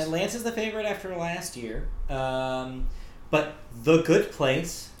favorite. Atlanta's the favorite after last year. But The Good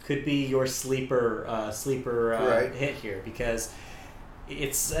Place could be your sleeper hit here, because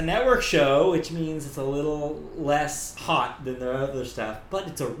it's a network show, which means it's a little less hot than the other stuff, but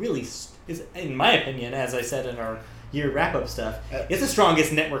it's in my opinion, as I said in our year wrap-up stuff, it's the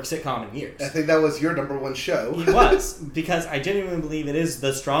strongest network sitcom in years. I think that was your number 1 show. It was, because I genuinely believe it is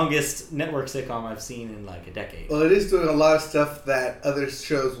the strongest network sitcom I've seen in like a decade. Well, it is doing a lot of stuff that other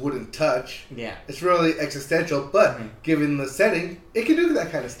shows wouldn't touch. Yeah. It's really existential, but given the setting, it can do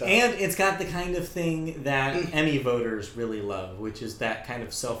that kind of stuff. And it's got the kind of thing that Emmy voters really love, which is that kind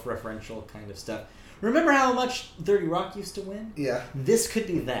of self-referential kind of stuff. Remember how much 30 Rock used to win? Yeah. This could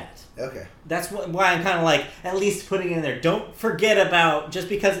be that. Okay. That's why I'm kind of like, at least putting it in there. Don't forget about, just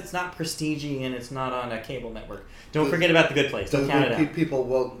because it's not prestige-y and it's not on a cable network, don't forget about The Good Place. Don't count it out. People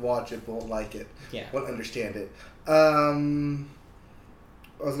won't watch it, won't like it, won't understand it. I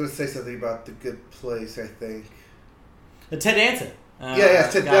was going to say something about The Good Place, I think. Ted Danson.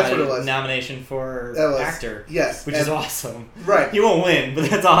 That's what it was. Nomination for actor. Yes. Which is awesome. Right. He won't win, but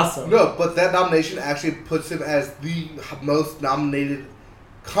that's awesome. No, but that nomination actually puts him as the most nominated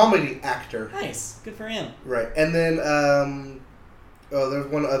comedy actor. Nice. Good for him. Right. And then, there's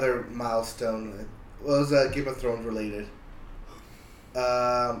one other milestone. It was Game of Thrones related.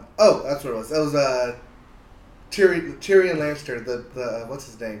 That's what it was. That was Tyrion Lannister, the what's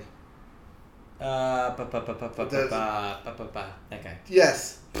his name? That guy.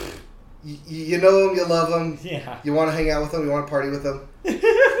 Yes. You know him, you love him. Yeah. You want to hang out with him, you want to party with him.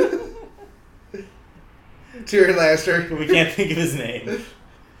 Tyrion Lannister. We can't think of his name.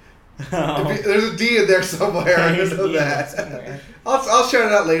 There's a D in there somewhere. I know that. I'll shout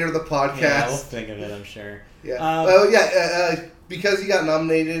it out later in the podcast. Yeah, we'll think of it, I'm sure. Yeah. Because he got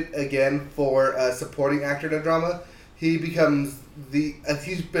nominated again for supporting actor in a drama, he becomes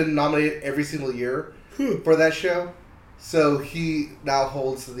he's been nominated every single year for that show. So he now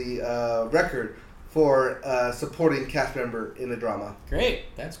holds the record for supporting cast member in a drama.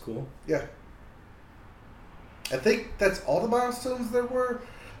 Great. That's cool. Yeah. I think that's all the milestones there were.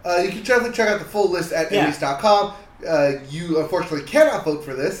 You can definitely check out the full list at Emmys.com. You unfortunately cannot vote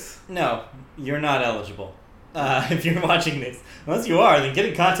for this. No, you're not eligible. If you're watching this. Unless you are, then get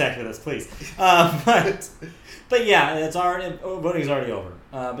in contact with us, please. But yeah, voting's already over.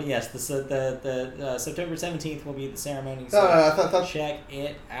 But yes, the September 17th will be the ceremony. So I thought check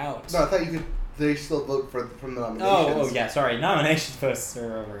it out. No, I thought they still vote from the nominations. Oh, yeah, sorry. Nomination posts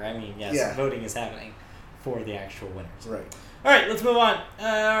are over. I mean, yes, voting is happening for the actual winners. Right. All right, let's move on.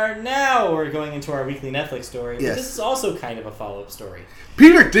 Now we're going into our weekly Netflix story. Yes. But this is also kind of a follow-up story.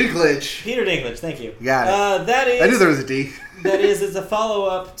 Peter Dinklage. Peter Dinklage, thank you. Got it. That is. I knew there was a D. It's a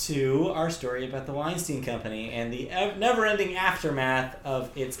follow-up to our story about the Weinstein Company and the never-ending aftermath of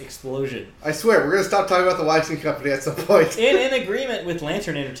its explosion. I swear, we're going to stop talking about the Weinstein Company at some point. In agreement with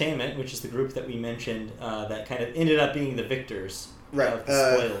Lantern Entertainment, which is the group that we mentioned that kind of ended up being the victors of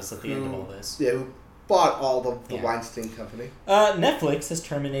the spoils at the end of all this. Yeah, who bought all the Weinstein Company. Netflix has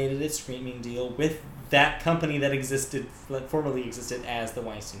terminated its streaming deal with that company that formerly existed as the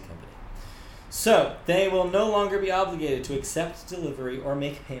Weinstein Company. So, they will no longer be obligated to accept delivery or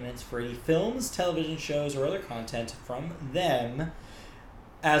make payments for any films, television shows, or other content from them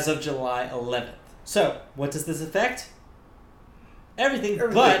as of July 11th. So, what does this affect? Everything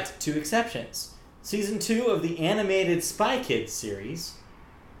but two exceptions. Season 2 of the animated Spy Kids series,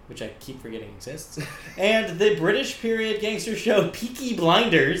 which I keep forgetting exists, and the British period gangster show Peaky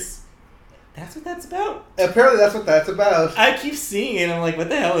Blinders. That's what that's about? Apparently that's what that's about. I keep seeing it, and I'm like, what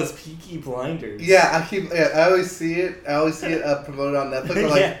the hell is Peaky Blinders? Yeah, I always see it. Promoted on Netflix. I'm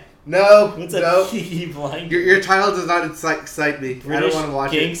like, no, what's a Peaky Blinders? Your title does not excite me. British I don't want to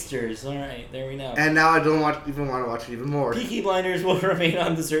watch gangsters. All right, there we know. And now I don't even want to watch it even more. Peaky Blinders will remain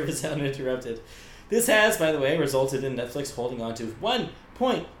on the service uninterrupted. This has, by the way, resulted in Netflix holding on to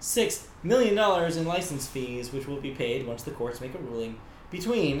 $1.6 million in license fees, which will be paid once the courts make a ruling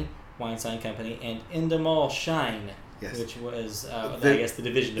between Weinstein Company and Endemol Shine, which was, I guess, the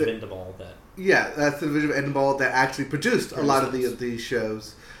division of Endemol. That's the division of Endemol that actually produced a lot of these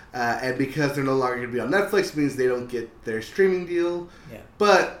shows. And because they're no longer going to be on Netflix, means they don't get their streaming deal. Yeah.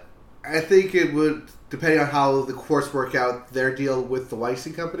 But I think it would, depending on how the courts work out their deal with the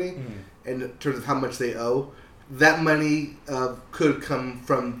Weinstein Company, and in terms of how much they owe, that money could come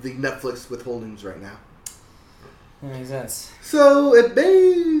from the Netflix withholdings right now. That makes sense. So it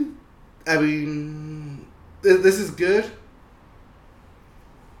may... I mean, this is good.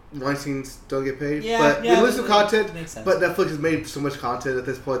 Weinstein's don't get paid. But we lose some content. But Netflix has made so much content at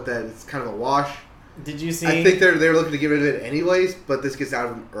this point that it's kind of a wash. Did you see... I think they're looking to get rid of it anyways, but this gets out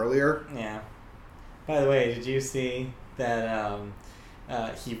of them earlier. Yeah. By the way, did you see that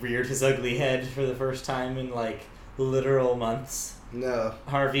he reared his ugly head for the first time in, literal months? No.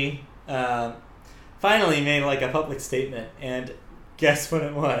 Harvey finally made, a public statement, and guess what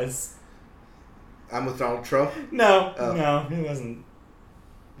it was? I'm with Donald Trump? No, it wasn't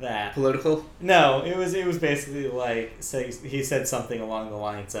that. Political? No, it was basically he said something along the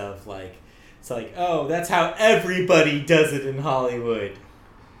lines of oh, that's how everybody does it in Hollywood.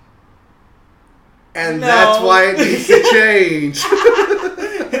 And that's why it needs to change.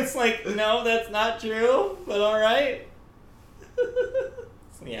 It's no, that's not true, but alright.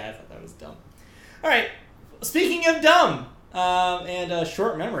 Yeah, I thought that was dumb. Alright, speaking of dumb, and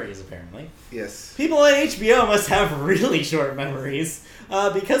short memories, apparently. Yes. People at HBO must have really short memories,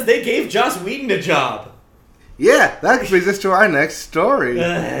 because they gave Joss Whedon a job. Yeah, that brings us to our next story.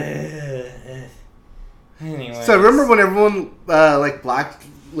 Anyway. So remember when everyone,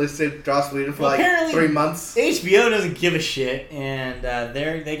 blacklisted Joss Whedon for 3 months? HBO doesn't give a shit, and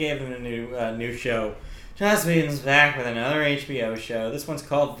they gave him a new show. Joss Whedon's back with another HBO show. This one's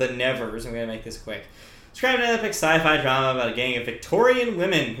called The Nevers. I'm going to make this quick. Described an epic sci-fi drama about a gang of Victorian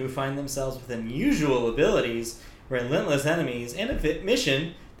women who find themselves with unusual abilities, relentless enemies, and a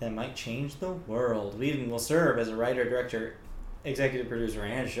mission that might change the world. Whedon will serve as a writer, director, executive producer,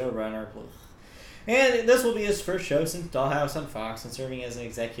 and showrunner. And this will be his first show since Dollhouse on Fox, and serving as an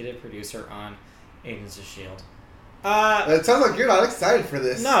executive producer on Agents of S.H.I.E.L.D. It sounds like you're not excited for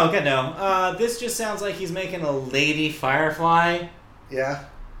this. No, okay, no. This just sounds like he's making a Lady Firefly. Yeah.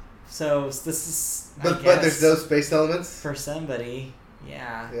 So this is, but there's no space elements? For somebody,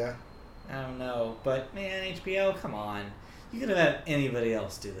 yeah. Yeah. I don't know. But, man, HBO, come on. You could have had anybody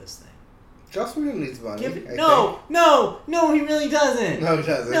else do this thing. Joss Whedon needs money. No, he really doesn't. No, he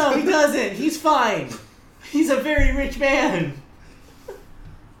doesn't. No, he doesn't. He's fine. He's a very rich man.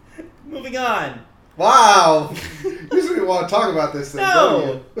 Moving on. Wow. You just didn't want to talk about this thing,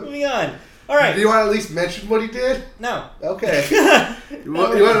 don't you? Moving on. All right. Do you want to at least mention what he did? No. Okay. You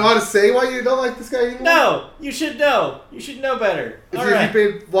want to say why you don't like this guy anymore? No. You should know. You should know better. If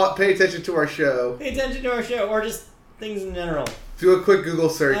you pay attention to our show. Pay attention to our show, or just things in general. Do a quick Google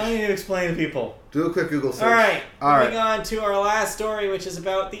search. I don't need to explain to people. Do a quick Google search. All right. Moving on to our last story, which is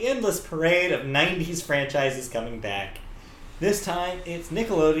about the endless parade of 90s franchises coming back. This time, it's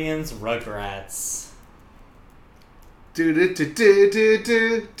Nickelodeon's Rugrats.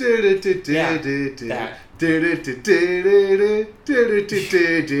 So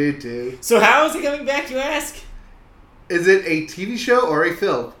how is it coming back, you ask? Is it a TV show or a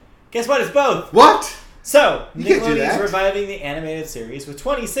film? Guess what? It's both. What? So, You can't do Nickelodeon is that. reviving the animated series with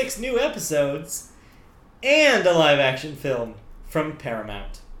 26 new episodes and a live-action film from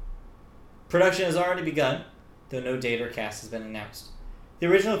Paramount. Production has already begun, though no date or cast has been announced. The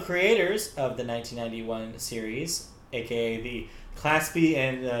original creators of the 1991 series, aka the Claspy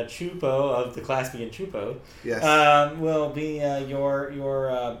and Chupo of the Claspy and Chupo, Yes. will be your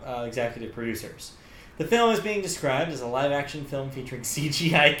executive producers. The film is being described as a live-action film featuring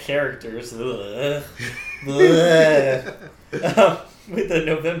CGI characters. Ugh. With a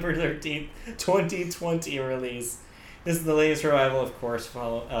November 13th, 2020 release. This is the latest revival, of course,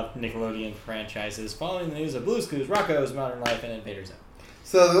 of Nickelodeon franchises, following the news of Blue's Clues, Rocko's Modern Life, and Invader Zim.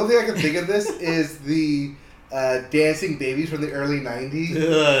 So the only thing I can think of this is the dancing babies from the early 90s.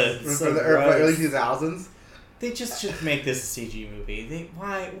 Ugh, From so the gross. early 2000s. They just should make this a CG movie.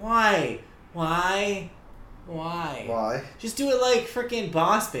 Why? Why? Just do it like freaking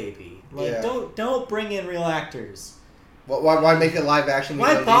Boss Baby. Like, Yeah. don't bring in real actors. Why make it live action? when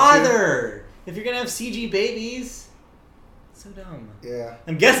you Why don't need bother? If you're gonna have CG babies, so dumb. to? Yeah.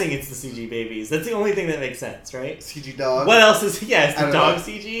 I'm guessing it's the CG babies. That's the only thing that makes sense, right? CG dog. What else is? Yeah, is I the don't dog know.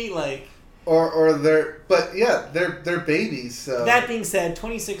 CG? Like, Or they're babies. So that being said,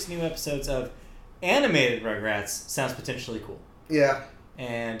 26 new episodes of animated Rugrats sounds potentially cool, yeah.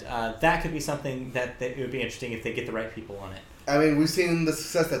 and that could be something that it would be interesting if they get the right people on it. I mean, we've seen the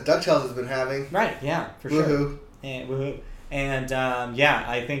success that DuckTales has been having. Right? Yeah, for sure. Woohoo! And woohoo! And yeah,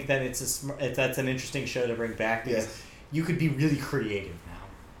 I think that that's an interesting show to bring back because Yes. you could be really creative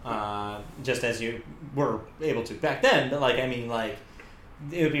now, just as you were able to back then. But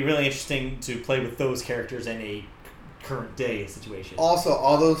it would be really interesting to play with those characters in a current day situation. Also,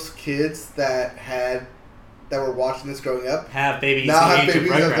 all those kids that were watching this growing up Have babies now the have age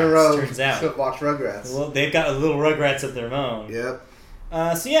babies of of their Rugrats, own turns out. to watch Rugrats. Well, they've got a little Rugrats of their own. Yep.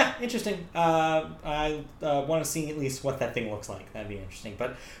 So yeah, interesting. I want to see at least what that thing looks like. That'd be interesting.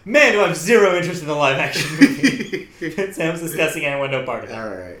 But man, do I have zero interest in the live action movie. Sam's discussing it. I want no part of it. All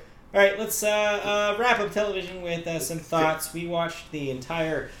right. All right, let's wrap up television with some thoughts. We watched the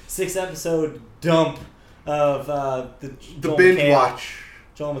entire 6-episode dump of the Joel binge McHale, watch.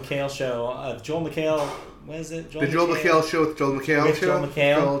 Joel McHale show. Joel McHale, what is it? The Joel McHale show with Joel McHale With show. Joel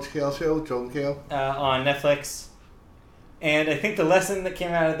McHale. Joel McHale show with Joel McHale. On Netflix. And I think the lesson that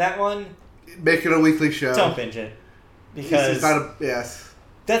came out of that one, Make it a weekly show. don't binge it. It's Because not a, yes.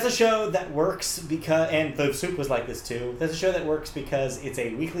 that's a show that works because, and The Soup was like this too, that's a show that works because it's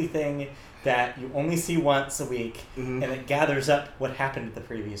a weekly thing that you only see once a week, Mhm. and it gathers up what happened the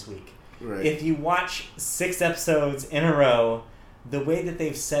previous week. Right. If you watch 6 episodes in a row, the way that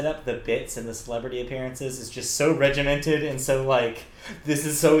they've set up the bits and the celebrity appearances is just so regimented and so this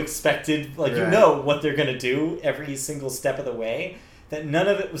is so expected, you Right. know what they're gonna do every single step of the way, that none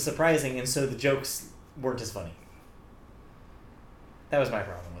of it was surprising, and so the jokes weren't as funny. That was my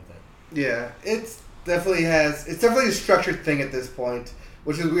problem with it. Yeah, it's definitely a structured thing at this point,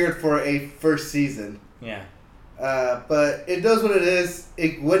 which is weird for a first season. Yeah. But it knows what it is.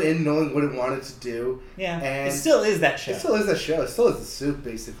 It went in knowing what it wanted to do. Yeah. And it still is that show. It still is a show. It still is the Soup,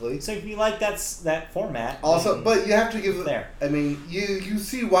 basically. So if you like that format, Also, then but you have to give. there. I mean, you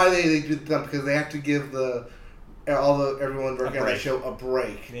see why they do them because they have to give everyone working on the break. show a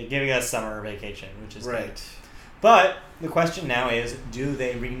break. They're giving us summer vacation, which is Right. good. But the question now is, do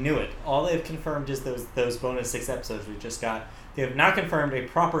they renew it? All they've confirmed is those bonus 6 episodes we just got. They have not confirmed a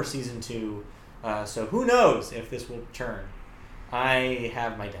proper season 2. So who knows if this will return? I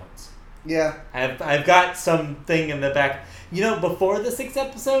have my doubts. Yeah. I've got something in the back. Before the 6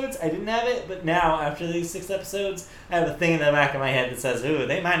 episodes, I didn't have it, but now after these 6 episodes, I have a thing in the back of my head that says, "Ooh,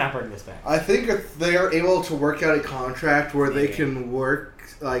 they might not bring this back." I think if they are able to work out a contract where they Yeah. can work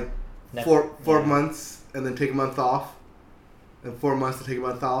Net- four yeah. months and then take a month off, and 4 months to take a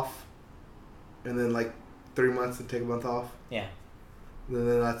month off, and then 3 months to take a month off. Yeah. And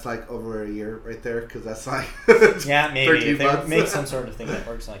then that's over a year right there because that's Yeah, maybe 13 if they months. make some sort of thing that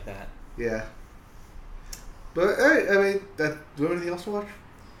works like that. Yeah. But hey, I mean, do you have anything else to watch?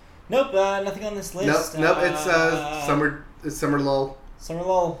 Nope, nothing on this list. Nope. It's summer. It's summer lull. Summer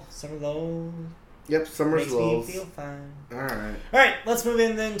lull. Yep, summer's Makes lulls. me feel fine. All right. All right, let's move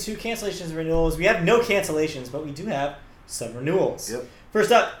in then to cancellations and renewals. We have no cancellations, but we do have some renewals. Yep.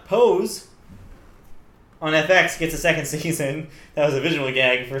 First up, Pose on FX gets a second season. That was a visual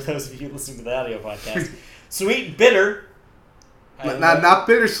gag for those of you listening to the audio podcast. Sweet Bitter. Not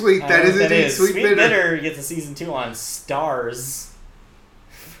bittersweet. That is indeed Sweet Bitter. Bitter gets a season 2 on Stars.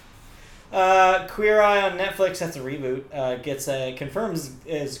 Queer Eye on Netflix. That's a reboot.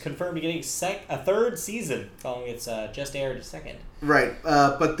 Is confirmed to get a third season following its just aired second. Right,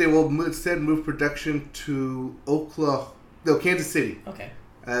 but they will instead move production to Kansas City. Okay.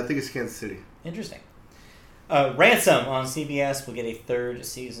 I think it's Kansas City. Interesting. Ransom on CBS will get a third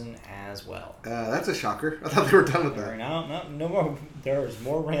season as well. That's a shocker. I thought they were done with that. No more. There's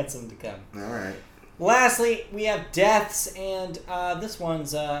more Ransom to come. All right. Lastly, we have Deaths, and this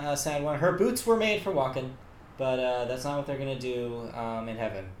one's a sad one. Her boots were made for walking, but that's not what they're going to do in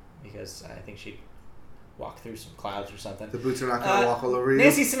heaven, because I think she'd walk through some clouds or something. The boots are not going to walk all over you?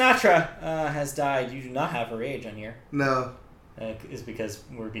 Nancy Sinatra has died. You do not have her age on here. No. Is because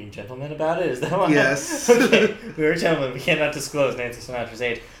we're being gentlemen about it? Is that why? Yes. Okay, we were gentlemen. We cannot disclose Nancy Sinatra's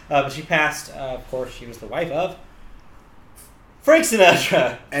age. But she passed, of course, she was the wife of Frank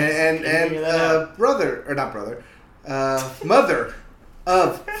Sinatra. And brother, or not brother, mother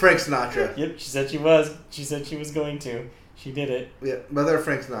of Frank Sinatra. Yep, she said she was. She said she was going to. She did it. Yeah, mother of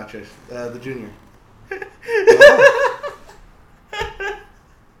Frank Sinatra, the junior.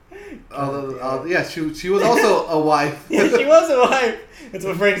 Although, yeah, she was also a wife. Yeah, she was a wife. That's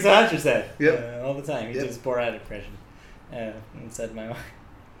what Frank Sinatra said. Yep. All the time. He did his Borat impression. And said my wife.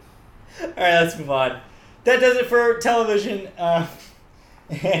 Alright, let's move on. That does it for television.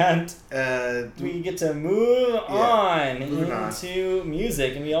 And we get to move on into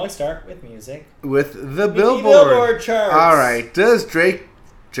music. And we always start with music. With the Billboard charts. Alright, does Drake...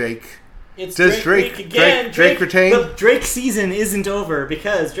 It's Does Drake week again. Drake retain? The Drake season isn't over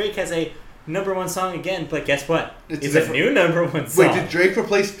because Drake has a number one song again, but guess what? It's a new number one song. Wait, did Drake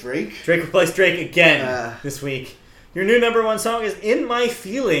replace Drake? Drake replaced Drake again this week. Your new number one song is In My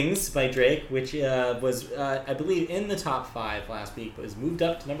Feelings by Drake, which was, I believe, in the top 5 last week, but was moved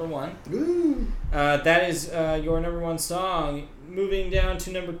up to number 1. Ooh. That is your number one song. Moving down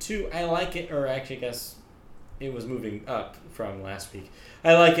to number 2, I Like It, or actually, I guess it was moving up from last week.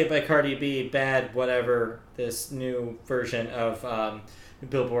 I Like It by Cardi B. Bad, whatever. This new version of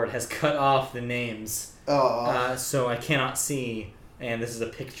Billboard has cut off the names. So I cannot see. And this is a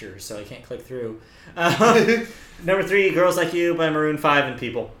picture, so I can't click through. Number 3, Girls Like You by Maroon 5 and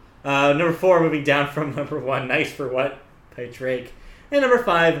People. Number 4, moving down from number 1, Nice for What by Drake. And number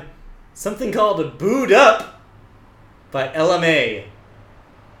 5, something called Booed Up by Ella May.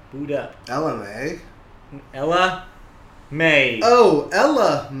 Booed Up. Ella May? Ella May. Oh,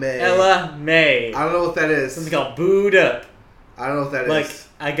 Ella May. Ella May. I don't know what that is. Something called Booed Up. I don't know what that like, is.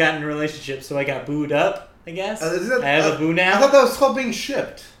 I got in a relationship, so I got booed up, I guess. I have a boo now. I thought that was called being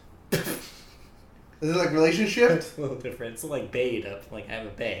shipped. Is it like relationship? It's a little different. It's like bayed up, like I have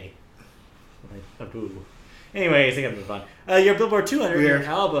a bay. Like a boo. Anyways, I gotta move on. Your Billboard 200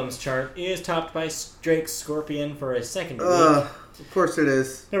 albums chart is topped by Drake's Scorpion for a second week. Of course it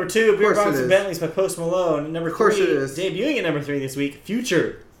is. Number 2, Beer Bongs and Bentleys by Post Malone. Number 3, debuting at number 3 this week,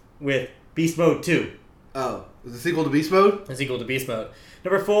 Future with Beast Mode 2. Oh, is it a sequel to Beast Mode? A sequel to Beast Mode.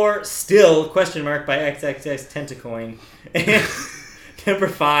 Number 4, Still, question mark by XXX Tentacoin. And number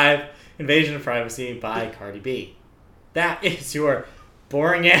 5, Invasion of Privacy by Cardi B. That is your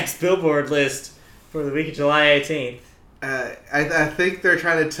boring-ass Billboard list for the week of July 18th. I think they're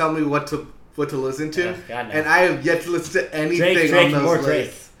trying to tell me what to listen to, God, no. and I have yet to listen to anything on those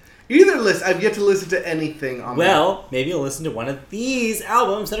lists. Either list, I've yet to listen to anything on. Well, maybe you'll listen to one of these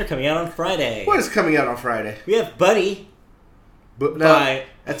albums that are coming out on Friday. What is coming out on Friday? We have Buddy.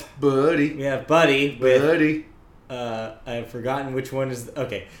 That's Buddy. We have Buddy with... Buddy. I've forgotten which one is...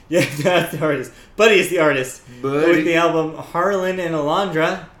 Okay. Yeah, that's the artist. Buddy is the artist. Buddy. With the album Harlan and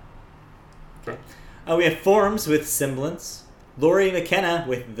Alondra. Okay. We have Forms with Semblance. Lori McKenna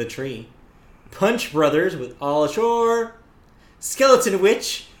with The Tree. Punch Brothers with All Ashore. Skeleton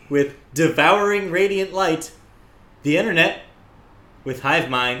Witch with Devouring Radiant Light. The Internet with Hive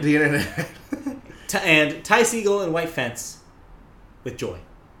Mind. The Internet. And Ty Segall and White Fence with Joy.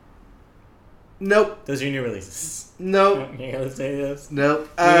 Nope. Those are your new releases. Nope. You gotta say those? Nope.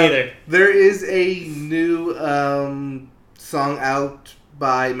 Me neither. There is a new song out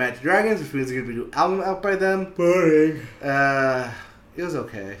by Magic Dragons, which means there's going to be a new album out by them. Boring. It was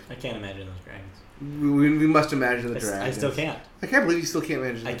okay. I can't imagine those dragons. We must imagine the dragons. I still can't. I can't believe you still can't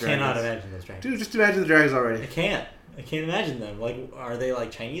imagine the dragons. I cannot imagine those dragons. Dude, just imagine the dragons already. I can't imagine them. Like, are they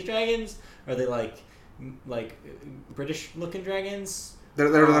like Chinese dragons? Are they like British-looking dragons?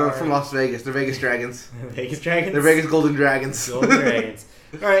 They're from Las Vegas. They're Vegas dragons. Vegas dragons? They're Vegas golden dragons. Golden dragons.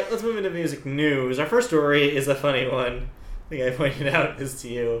 All right, let's move into music news. Our first story is a funny one. I think I pointed out this to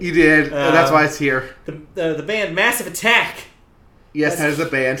you. You did. That's why it's here. The band Massive Attack. Yes, that is a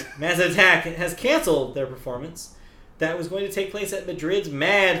band. Massive Attack has canceled their performance. that was going to take place at Madrid's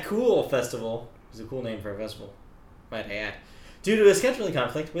Mad Cool Festival. It was a cool name for a festival, might I add. Due to a scheduling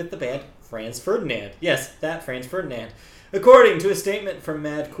conflict with the band Franz Ferdinand. Yes, that Franz Ferdinand. According to a statement from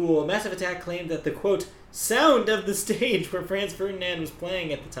Mad Cool, Massive Attack claimed that the, quote, sound of the stage where Franz Ferdinand was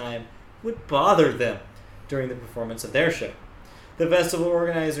playing at the time would bother them during the performance of their show. The festival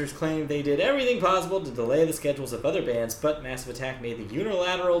organizers claimed they did everything possible to delay the schedules of other bands, but Massive Attack made the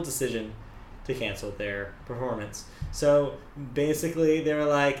unilateral decision to cancel their performance. So, basically, they were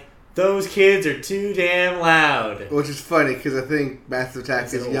like, those kids are too damn loud. Which is funny, because I think Massive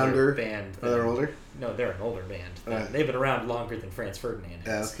Attack is younger. Band Oh, they're older? No, they're an older band. They've been around longer than Franz Ferdinand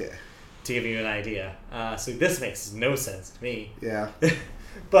has. Okay. To give you an idea. So this makes no sense to me. Yeah.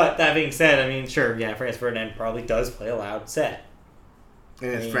 But that being said, I mean, sure, yeah, Franz Ferdinand probably does play a loud set.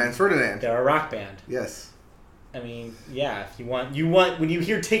 And it's Franz Ferdinand. They're a rock band. Yes. I mean, yeah, if you want, when you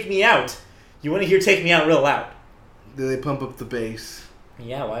hear Take Me Out, you want to hear Take Me Out real loud. Do they pump up the bass?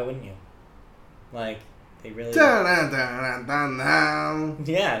 Yeah, why wouldn't you? Like, they really... Dun, dun, dun, dun, dun.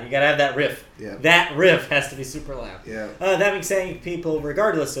 Yeah, you gotta have that riff. Yeah. That riff has to be super loud. Yeah. That being said, people,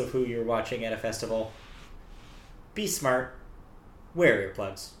 regardless of who you're watching at a festival, be smart. Wear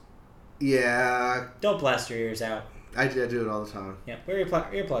earplugs. Yeah. Don't blast your ears out. I do it all the time. Yeah, wear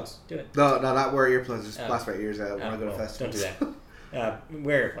earplugs. Do it. No, not wear earplugs. Just blast my ears out when I go to well, festivals. Don't do that.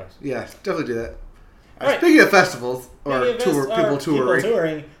 Wear earplugs. Yeah, definitely do that. All right. Speaking of festivals, or Speaking of people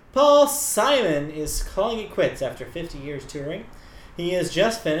touring. Paul Simon is calling it quits after 50 years touring. He has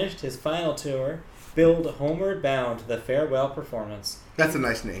just finished his final tour, billed Homeward Bound, the farewell performance. That's a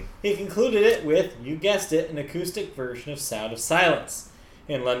nice name. He concluded it with, you guessed it, an acoustic version of Sound of Silence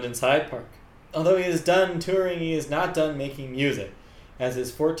in London's Hyde Park. Although he is done touring, he is not done making music. As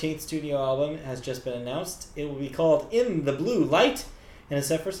his 14th studio album has just been announced, it will be called In the Blue Light and is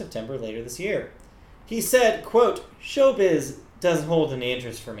set for September later this year. He said, quote, showbiz doesn't hold any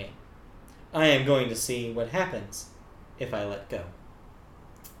interest for me. I am going to see what happens if I let go.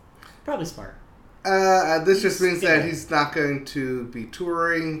 Probably smart. This just means that he's not going to be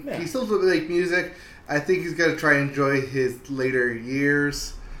touring. Yeah. He still doesn't make music. I think he's going to try and enjoy his later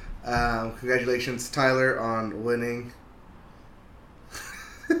years. Congratulations, Tyler, on winning.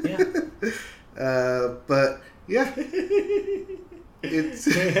 Yeah. But, yeah. It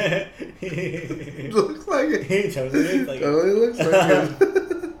looks like it. He totally looks like it. Totally looks like it.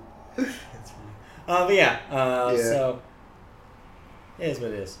 That's funny. But yeah, Yeah. so it is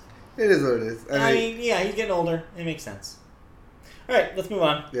what it is. It is what it is. I mean, yeah, he's getting older. It makes sense. All right, let's move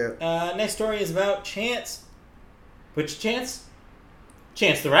on. Yeah. Next story is about Chance. Which Chance?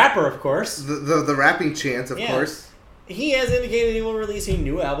 Chance the Rapper, of course. The rapping Chance, of course. He has indicated he will release a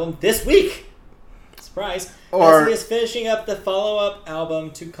new album this week. Surprise. Or as he is finishing up the follow-up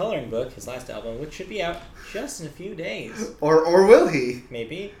album to Coloring Book, his last album, which should be out just in a few days. Or will he?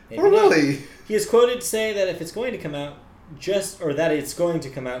 Maybe Or will not. he? He is quoted to say that if it's going to come out just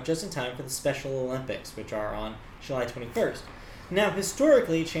in time for the Special Olympics, which are on July 21st. Now,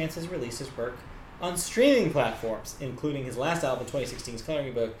 historically, Chance has released his work on streaming platforms, including his last album, 2016's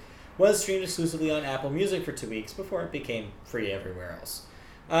Coloring Book, was streamed exclusively on Apple Music for 2 weeks before it became free everywhere else.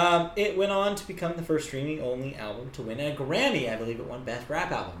 It went on to become the first streaming-only album to win a Grammy. I believe it won Best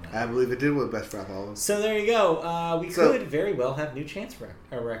Rap Album. I believe it did win Best Rap Album. So there you go. We could very well have new Chance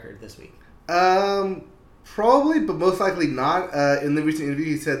record this week. Probably, but most likely not. In the recent interview,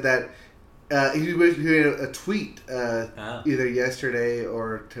 he said that he made a tweet either yesterday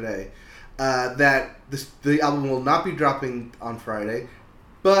or today that the album will not be dropping on Friday,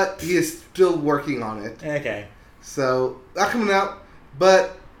 but he is still working on it. Okay. So, not coming out,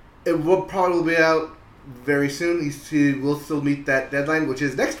 but it will probably be out very soon. He will still meet that deadline, which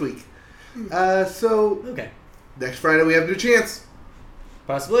is next week. Okay. Next Friday we have a new Chance.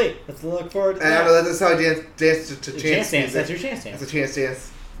 Possibly. Let's look forward to that. And I know that's how I dance to Chance Dance. That's your Chance Dance. That's a Chance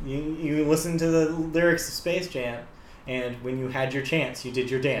Dance. You listen to the lyrics of Space Jam, and when you had your chance, you did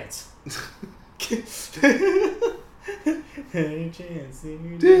your dance. Just read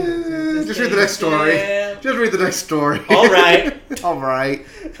the next story. Just read the next story. All right. All right.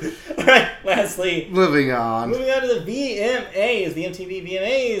 All right. Lastly, moving on to the VMAs. The MTV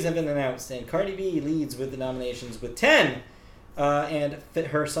VMAs have been announced, and Cardi B leads with the nominations with 10. And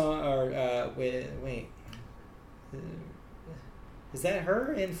her song, is that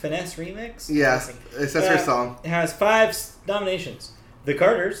her in Finesse Remix? Yes, that's her song. It has 5 nominations. The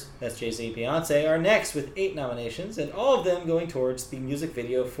Carters, that's Jay-Z and Beyonce, are next with 8 nominations, and all of them going towards the music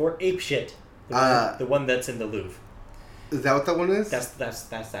video for Ape Shit, the one that's in the Louvre. Is that what that one is? That's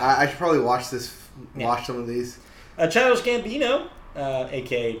that. I should probably watch watch some of these. Childish Gambino,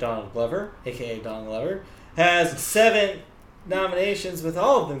 a.k.a. Donald Glover, has 7 nominations, with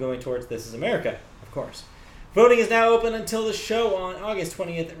all of them going towards This Is America, of course. Voting is now open until the show on August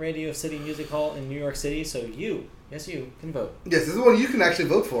 20th at Radio City Music Hall in New York City, so you can vote. Yes, this is one you can actually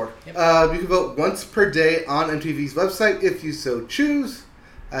vote for. Yep. You can vote once per day on MTV's website if you so choose.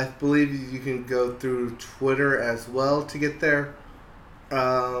 I believe you can go through Twitter as well to get there.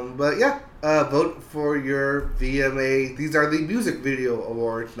 But yeah, vote for your VMA. These are the Music Video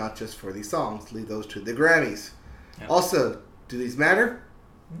Awards, not just for the songs. Leave those to the Grammys. Yep. Also, do these matter?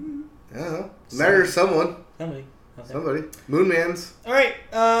 Mm-hmm. I don't know. Matter to someone. Somebody. Okay. Somebody. Moonmans. All right,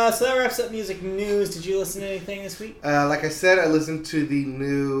 so that wraps up music news. Did you listen to anything this week? Like I said, I listened to the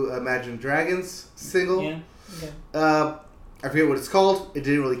new Imagine Dragons single. Yeah. Okay. I forget what it's called. It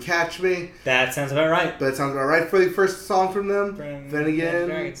didn't really catch me. That sounds about right. But it sounds about right for the first song from them. Then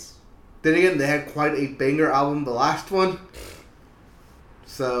again, they had quite a banger album, the last one.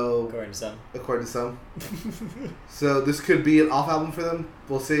 So, according to some. So this could be an off album for them.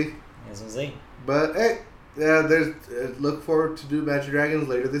 We'll see. Yes, we'll see. But hey, there's look forward to do Imagine Dragons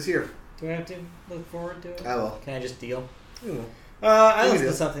later this year. Do I have to look forward to it? I will. Can I just deal? You will. I listened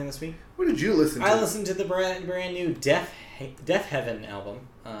to something this week. What did you listen to? I listened to the brand new Deaf Heaven album.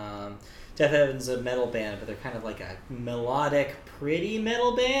 Deaf Heaven's a metal band, but they're kind of like a melodic, pretty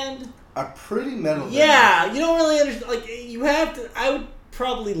metal band. A pretty metal band? Yeah, you don't really understand. Like, you have to. I would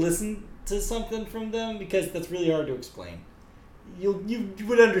probably listen to something from them because that's really hard to explain. You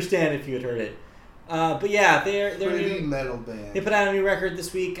would understand if you had heard it. But yeah, they're pretty new, metal band. They put out a new record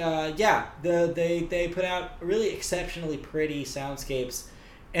this week. They put out really exceptionally pretty soundscapes,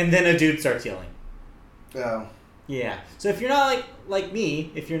 and then a dude starts yelling. Oh. Yeah. So if you're not like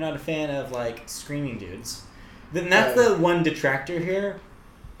me, if you're not a fan of like screaming dudes, then that's the one detractor here.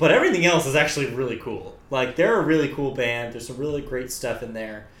 But everything else is actually really cool. Like, they're a really cool band. There's some really great stuff in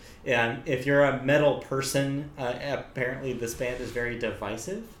there. And if you're a metal person, apparently this band is very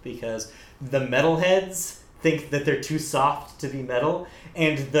divisive because the metalheads think that they're too soft to be metal,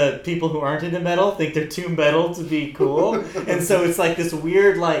 and the people who aren't into metal think they're too metal to be cool. And so it's like this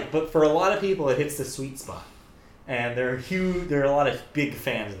weird, but for a lot of people, it hits the sweet spot. And there are a lot of big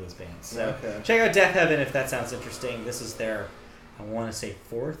fans of this band. So check out Deaf Heaven if that sounds interesting. This is their, I want to say,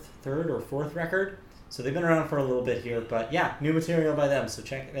 third or fourth record. So they've been around for a little bit here, but yeah, new material by them. So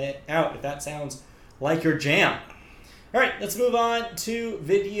check it out if that sounds like your jam. All right, let's move on to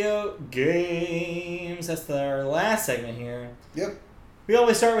video games. That's our last segment here. Yep. We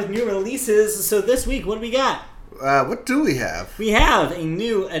always start with new releases. So this week, what do we got? What do we have? We have a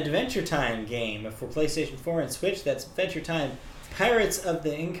new Adventure Time game for PlayStation 4 and Switch. That's Adventure Time Pirates of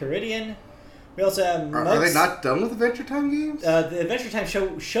the Enchiridion. We also have... Are they not done with Adventure Time games? The Adventure Time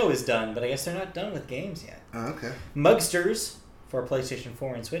show is done, but I guess they're not done with games yet. Oh, okay. Mugsters for PlayStation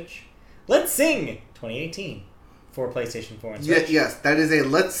 4 and Switch. Let's Sing 2018 for PlayStation 4 and Switch. Yes, that is a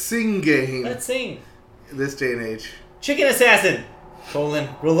Let's Sing game. Let's Sing. This day and age. Chicken Assassin,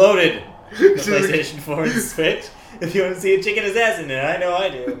 Reloaded for PlayStation 4 and Switch. If you want to see a Chicken Assassin, and I know I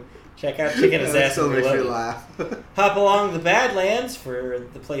do, check out Chicken Assassin Reloaded. Reloaded. Makes me laugh. Hop Along the Badlands for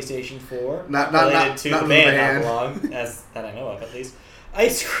the PlayStation 4. Not related to not the band Hop Along, as that I know of at least.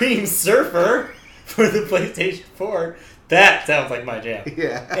 Ice Cream Surfer for the PlayStation 4. That sounds like my jam.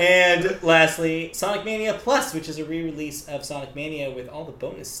 Yeah. And lastly, Sonic Mania Plus, which is a re-release of Sonic Mania with all the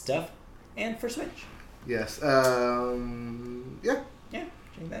bonus stuff, and for Switch. Yes. Yeah. Yeah,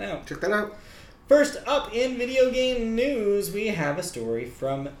 check that out. Check that out. First up in video game news, we have a story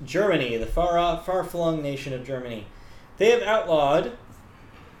from Germany, the far-flung nation of Germany. They have outlawed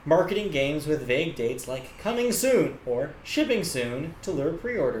marketing games with vague dates like coming soon or shipping soon to lure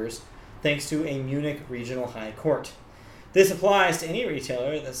pre-orders, thanks to a Munich regional high court. This applies to any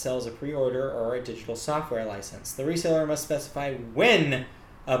retailer that sells a pre-order or a digital software license. The reseller must specify when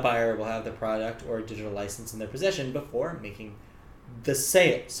a buyer will have the product or digital license in their possession before making the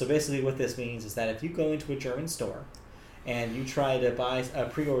sale. So basically what this means is that if you go into a German store and you try to buy a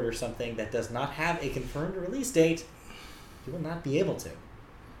pre-order something that does not have a confirmed release date, you will not be able to.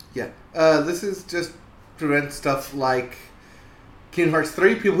 Yeah. This is just prevent stuff like Kingdom Hearts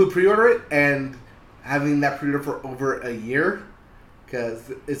 3, people who pre-order it and having that pre-order for over a year,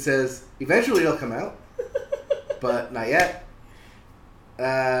 because it says eventually it'll come out, but not yet.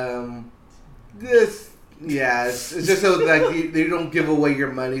 It's just so that you don't give away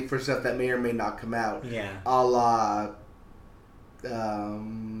your money for stuff that may or may not come out. Yeah. A la,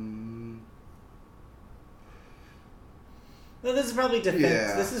 Well, this is probably defense.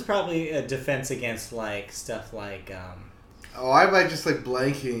 Yeah. This is probably a defense against like stuff like Oh, I might just like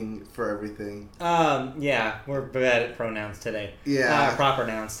blanking for everything. Yeah, we're bad at pronouns today. Yeah. Proper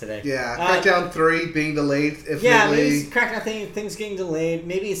nouns today. Yeah, Crackdown 3 being delayed. Maybe Crackdown things getting delayed.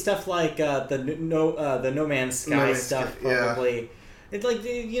 Maybe stuff like the No Man's Sky stuff probably. Yeah. It's like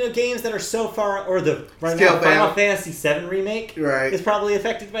games that are so far, or Final Fantasy VII remake is probably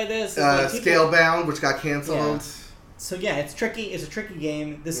affected by this. Scalebound, which got canceled. Yeah. So yeah, it's tricky. It's a tricky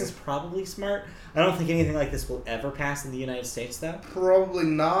game. This is probably smart. I don't think anything like this will ever pass in the United States, though. Probably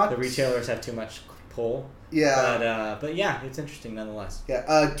not. The retailers have too much pull. Yeah. But yeah, it's interesting nonetheless.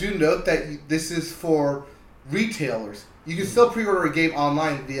 Yeah. Do note that this is for retailers. You can still pre-order a game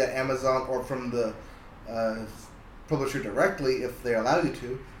online via Amazon or from the publisher directly if they allow you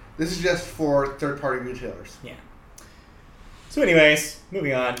to. This is just for third-party retailers. Yeah. So anyways,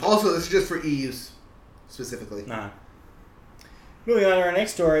 moving on. Also, this is just for EUs specifically. Moving on to our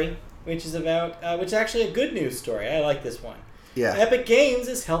next story, which is about, which is actually a good news story. I like this one. Yeah. Epic Games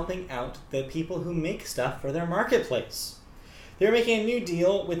is helping out the people who make stuff for their marketplace. They're making a new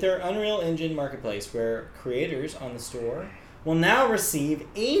deal with their Unreal Engine marketplace, where creators on the store will now receive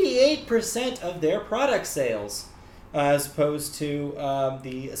 88% of their product sales, as opposed to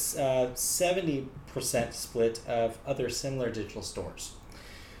the 70% split of other similar digital stores.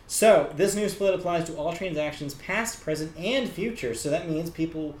 So, this new split applies to all transactions past, present, and future. So that means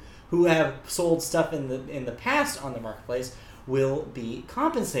people who have sold stuff in the past on the marketplace will be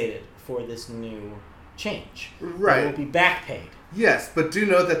compensated for this new change. Right. They will be back paid. Yes, but do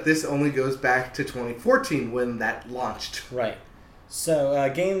note that this only goes back to 2014 when that launched. Right.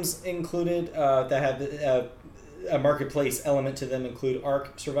 So, games included that have a marketplace element to them include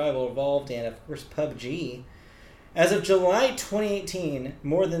Ark, Survival Evolved, and, of course, PUBG. As of July 2018,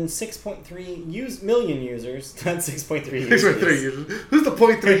 more than 6.3 million users, not 6.3 users. 6.3 users. Who's the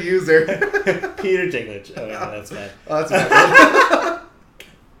 0.3 user? Peter Dinklage. Oh, yeah, that's bad. Oh, that's bad.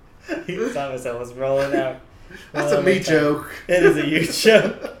 He thought myself was rolling out. That's a me joke. It is a you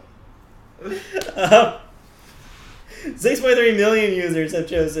joke. 6.3 million users have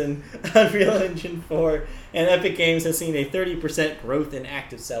chosen Unreal Engine 4, and Epic Games has seen a 30% growth in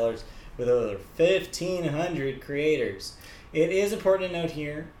active sellers, with over 1,500 creators. It is important to note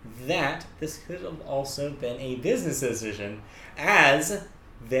here that this could have also been a business decision, as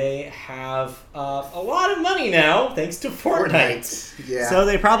they have a lot of money now, thanks to Fortnite. Yeah. So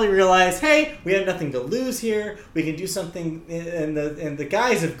they probably realized, hey, we have nothing to lose here. We can do something in the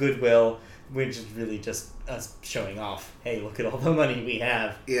guise of goodwill, which is really just us showing off. Hey, look at all the money we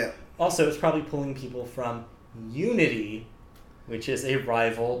have. Yeah. Also, it's probably pulling people from Unity, which is a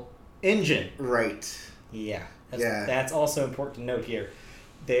rival engine. Right. Yeah. That's also important to note here.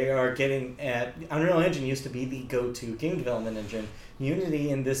 They are getting Unreal Engine used to be the go-to game development engine. Unity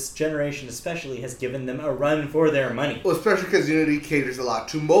in this generation especially has given them a run for their money. Well, especially because Unity caters a lot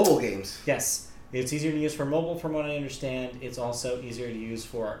to mobile games. Yes. It's easier to use for mobile from what I understand. It's also easier to use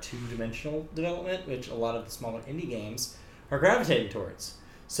for our two-dimensional development, which a lot of the smaller indie games are gravitating towards.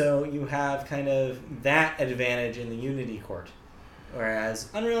 So you have kind of that advantage in the Unity court. Whereas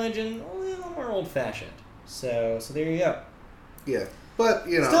Unreal Engine, a little more old-fashioned. So there you go. Yeah, but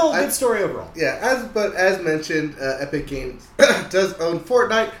still a good story overall. Yeah, as mentioned, Epic Games does own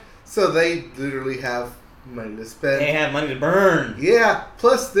Fortnite, so they literally have money to spend. They have money to burn. Yeah.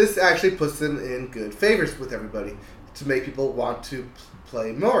 Plus, this actually puts them in good favors with everybody to make people want to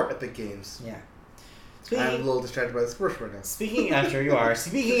play more Epic Games. Yeah. I'm a little distracted by the sports right now. I'm sure you are.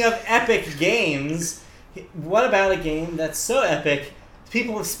 Speaking of Epic Games. What about a game that's so epic,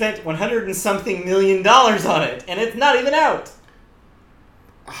 people have spent $100 and something million on it, and it's not even out?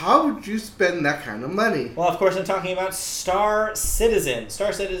 How would you spend that kind of money? Well, of course, I'm talking about Star Citizen.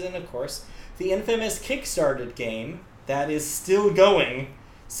 Star Citizen, of course, the infamous Kickstarted game that is still going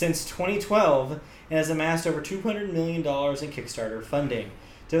since 2012 and has amassed over $200 million in Kickstarter funding.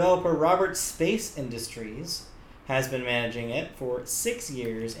 Developer Robert Space Industries has been managing it for 6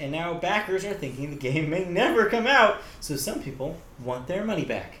 years, and now backers are thinking the game may never come out, so some people want their money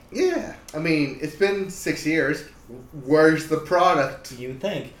back. Yeah, I mean, it's been 6 years. Where's the product? You'd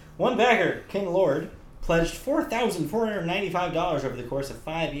think. One backer, Ken Lord, pledged $4,495 over the course of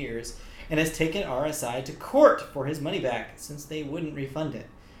 5 years, and has taken RSI to court for his money back, since they wouldn't refund it.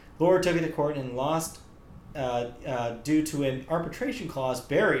 Lord took it to court and lost due to an arbitration clause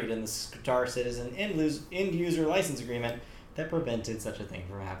buried in the Star Citizen end-user license agreement that prevented such a thing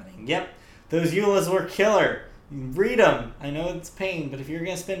from happening. Yep, those EULAs were killer. Read them. I know it's pain, but if you're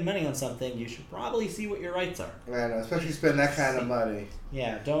going to spend money on something, you should probably see what your rights are. I know, especially spend that kind of money.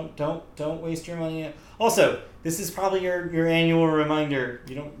 Yeah, don't waste your money. Also, this is probably your annual reminder.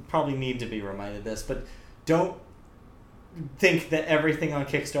 You don't probably need to be reminded this, but don't think that everything on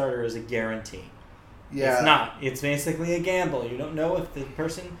Kickstarter is a guarantee. Yeah. It's not. It's basically a gamble. You don't know if the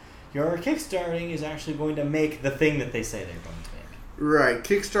person you're kickstarting is actually going to make the thing that they say they're going to make. Right.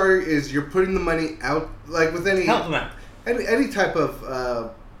 Kickstarter is you're putting the money out, like with any Help them out. any type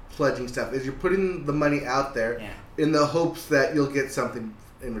of pledging stuff, is you're putting the money out there in the hopes that you'll get something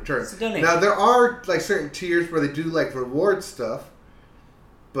in return. It's a donation. Now there are like certain tiers where they do like reward stuff,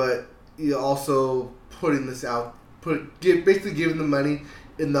 but you also putting this out, basically giving the money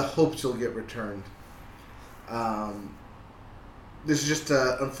in the hopes you'll get returned. This is just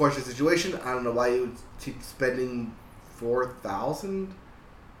an unfortunate situation. I don't know why you would keep spending $4,000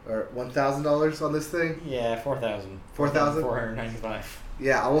 or $1,000 on this thing. Yeah, $4,000. $4,495.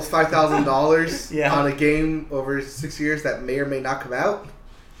 Yeah, almost $5,000 Yeah. on a game over 6 years that may or may not come out.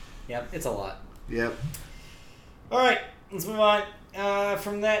 Yep, it's a lot. Yep. All right, let's move on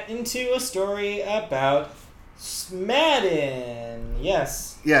from that into a story about Madden.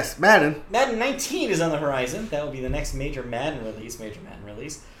 Yes. Yes, Madden. Madden 19 is on the horizon. That will be the next major Madden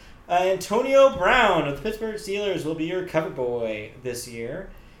release. Antonio Brown of the Pittsburgh Steelers will be your cover boy this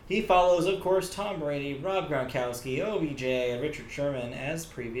year. He follows, of course, Tom Brady, Rob Gronkowski, OBJ, and Richard Sherman as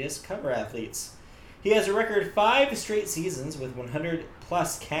previous cover athletes. He has a record 5 straight seasons with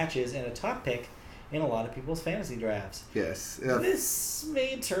 100-plus catches and a top pick in a lot of people's fantasy drafts. Yes. This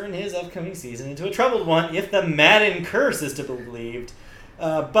may turn his upcoming season into a troubled one if the Madden curse is to be believed.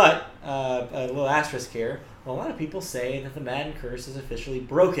 But a little asterisk here. A lot of people say that the Madden curse is officially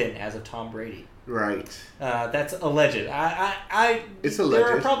broken as of Tom Brady. Right. That's alleged. It's alleged.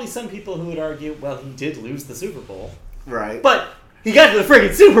 There are probably some people who would argue, well, he did lose the Super Bowl. Right. But he got to the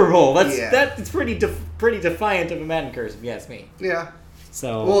friggin' Super Bowl. That's pretty defiant of a Madden curse, if you ask me. Yeah.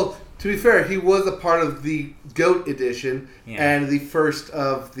 So. Well, to be fair, he was a part of the GOAT edition and the first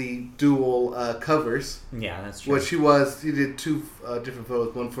of the dual covers. Yeah, that's true. Which he was. He did 2 different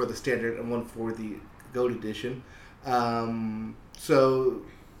photos, one for the standard and one for the GOAT edition. So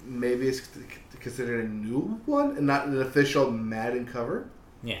maybe it's considered a new one and not an official Madden cover.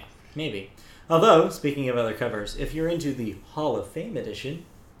 Yeah, maybe. Although, speaking of other covers, if you're into the Hall of Fame edition,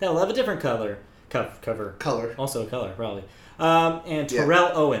 that'll have a different cover. Also a color, probably. And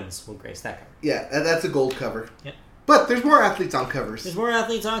Terrell Owens will grace that cover. Yeah, that's a gold cover. Yeah. But there's more athletes on covers. There's more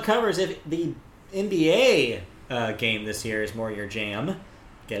athletes on covers. If the NBA game this year is more your jam,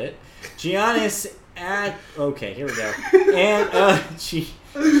 get it? Giannis okay, here we go. And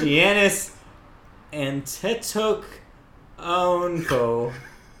Giannis Antetokounmpo.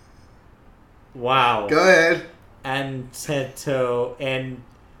 Wow. Go ahead.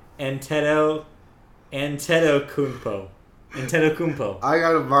 Antetokounmpo. I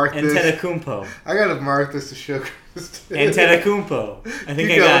gotta mark this. Antetokounmpo. I gotta mark this to show Kristen. Antetokounmpo. I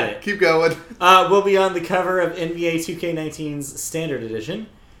think I got it. Keep going. We'll be on the cover of NBA 2K19's Standard Edition.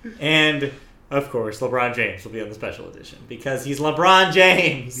 And, of course, LeBron James will be on the Special Edition. Because he's LeBron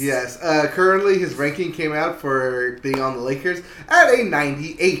James. Yes. Currently, his ranking came out for being on the Lakers at a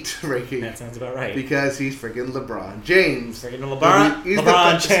 98 ranking. That sounds about right. Because he's freaking LeBron James. Freaking LeBron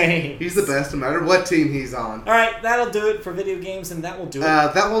James. He's the best no matter what team he's on. All right, that'll do it for video games, and that will do it.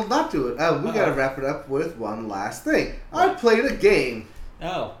 That will not do it. We gotta wrap it up with one last thing. I played a game.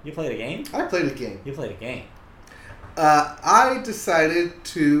 Oh, you played a game? I played a game. You played a game. I decided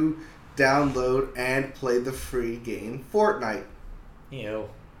to download and play the free game Fortnite. Ew.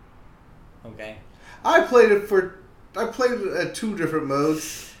 Okay. I played it 2 different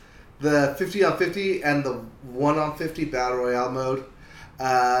modes. The 50 on 50 and the 1 on 50 Battle Royale mode.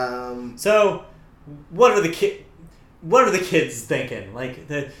 So, what are the kids thinking? Like,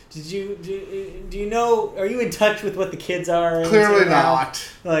 do you know? Are you in touch with what the kids are? Clearly not.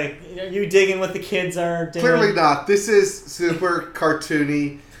 Like, are you digging what the kids are doing? Clearly not. This is super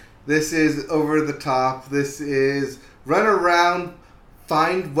cartoony. This is over the top. This is run around,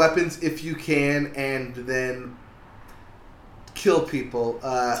 find weapons if you can, and then kill people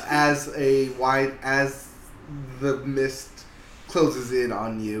as the mist closes in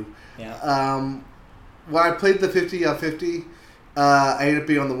on you. Yeah. When I played the 50 on 50, I ended up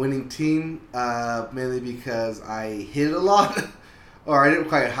being on the winning team, mainly because I hid a lot. Or I didn't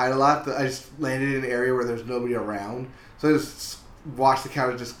quite hide a lot. I just landed in an area where there's nobody around. So I just watched the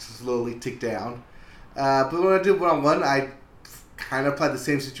counter just slowly tick down. But when I did one-on-one, I kind of applied the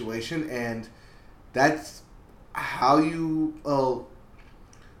same situation. And that's how you...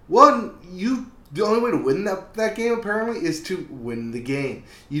 The only way to win that game, apparently, is to win the game.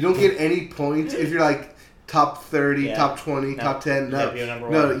 You don't get any points if you're like top 30, top 20, top 10. No,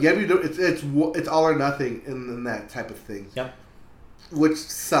 it's all or nothing in that type of thing. Yep. Which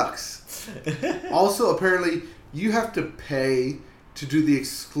sucks. Also, apparently, you have to pay to do the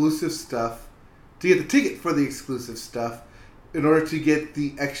exclusive stuff, to get the ticket for the exclusive stuff, in order to get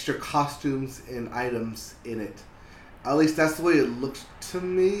the extra costumes and items in it. At least that's the way it looks to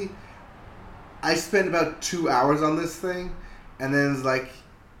me. I spent about 2 hours on this thing, and then it's like,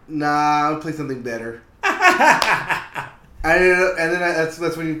 nah, I'll play something better.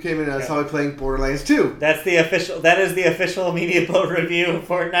 That's when you came in and I saw me playing Borderlands 2. That is the official Media Boat review of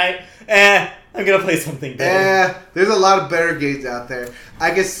Fortnite. I'm gonna play something better. There's a lot of better games out there.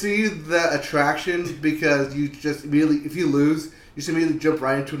 I can see the attraction because you just immediately, if you lose, you just immediately jump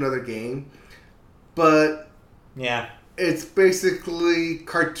right into another game. But yeah, it's basically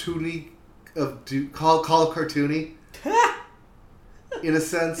cartoony call of cartoony in a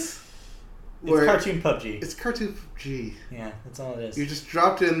sense. It's cartoon PUBG. It's cartoon PUBG. Yeah, that's all it is. You're just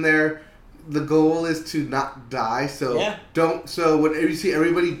dropped in there. The goal is to not die. So whenever you see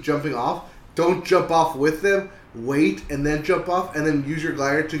everybody jumping off, don't jump off with them. Wait and then jump off, and then use your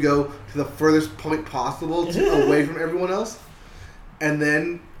glider to go to the furthest point possible away from everyone else, and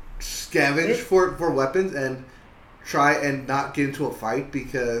then scavenge for weapons and try and not get into a fight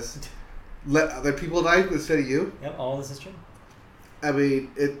because let other people die instead of you. Yep, all this is true. I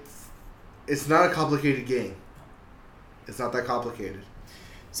mean, it's not a complicated game. It's not that complicated.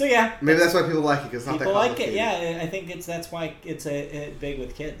 So yeah, maybe that's why people like it, because it's not that complicated. People like it, yeah. I think that's why it's a big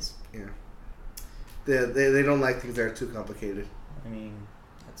with kids. Yeah. They don't like things that are too complicated. I mean,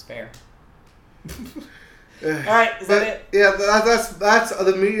 that's fair. All right, is that it? Yeah, that's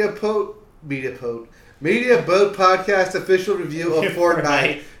the Media Boat Podcast official review of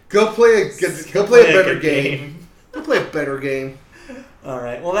Fortnite. Go play a better game. Go play a better game. All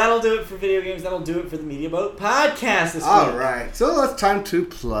right. Well, that'll do it for video games. That'll do it for the Media Boat Podcast this week. All right. So it's time to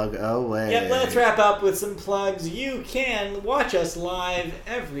plug away. Yep, let's wrap up with some plugs. You can watch us live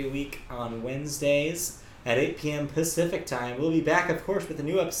every week on Wednesdays at 8 p.m. Pacific time. We'll be back, of course, with a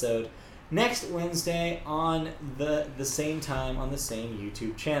new episode next Wednesday on the same time on the same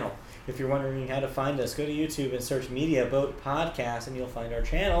YouTube channel. If you're wondering how to find us, go to YouTube and search Media Boat Podcast, and you'll find our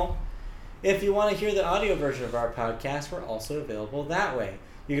channel. If you want to hear the audio version of our podcast, we're also available that way.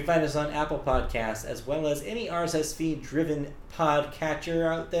 You can find us on Apple Podcasts as well as any RSS feed-driven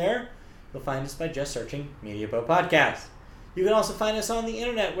podcatcher out there. You'll find us by just searching Media Boat Podcast. You can also find us on the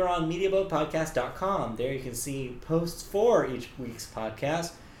internet. We're on MediaBoatPodcast.com. There you can see posts for each week's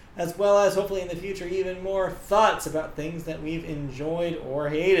podcast, as well as, hopefully in the future, even more thoughts about things that we've enjoyed or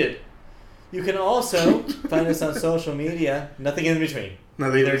hated. You can also find us on social media. Nothing in between.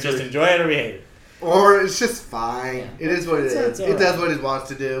 Either just enjoy it or we hate it. Or it's just fine. Yeah. It is what it is. It does what it wants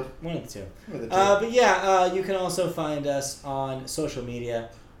to do. One of the two. But yeah, you can also find us on social media.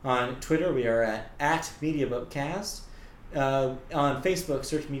 On Twitter, we are at MediaBoatCast. On Facebook,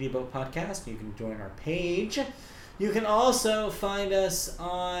 search Media Boat Podcast. You can join our page. You can also find us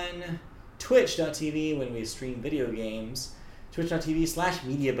on Twitch.tv when we stream video games.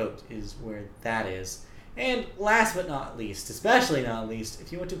 Twitch.tv/MediaBoat is where that is. And last but not least, especially not least,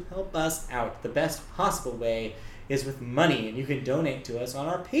 if you want to help us out, the best possible way is with money, and you can donate to us on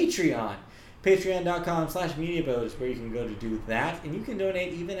our Patreon. Patreon.com/MediaBoat is where you can go to do that, and you can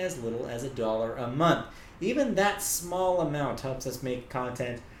donate even as little as $1 a month. Even that small amount helps us make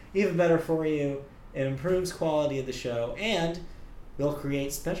content even better for you. It improves quality of the show, and we'll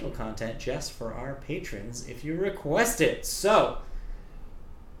create special content just for our patrons if you request it. So,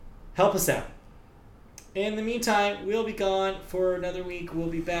 help us out. In the meantime, we'll be gone for another week. We'll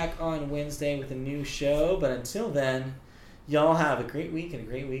be back on Wednesday with a new show. But until then, y'all have a great week and a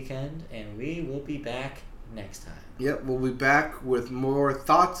great weekend. And we will be back next time. Yep, we'll be back with more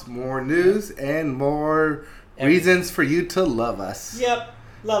thoughts, more news, and more reasons for you to love us. Yep.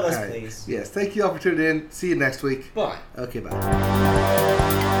 Love us, please. Yes, thank you all for tuning in. See you next week. Bye. Okay,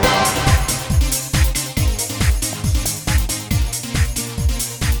 bye.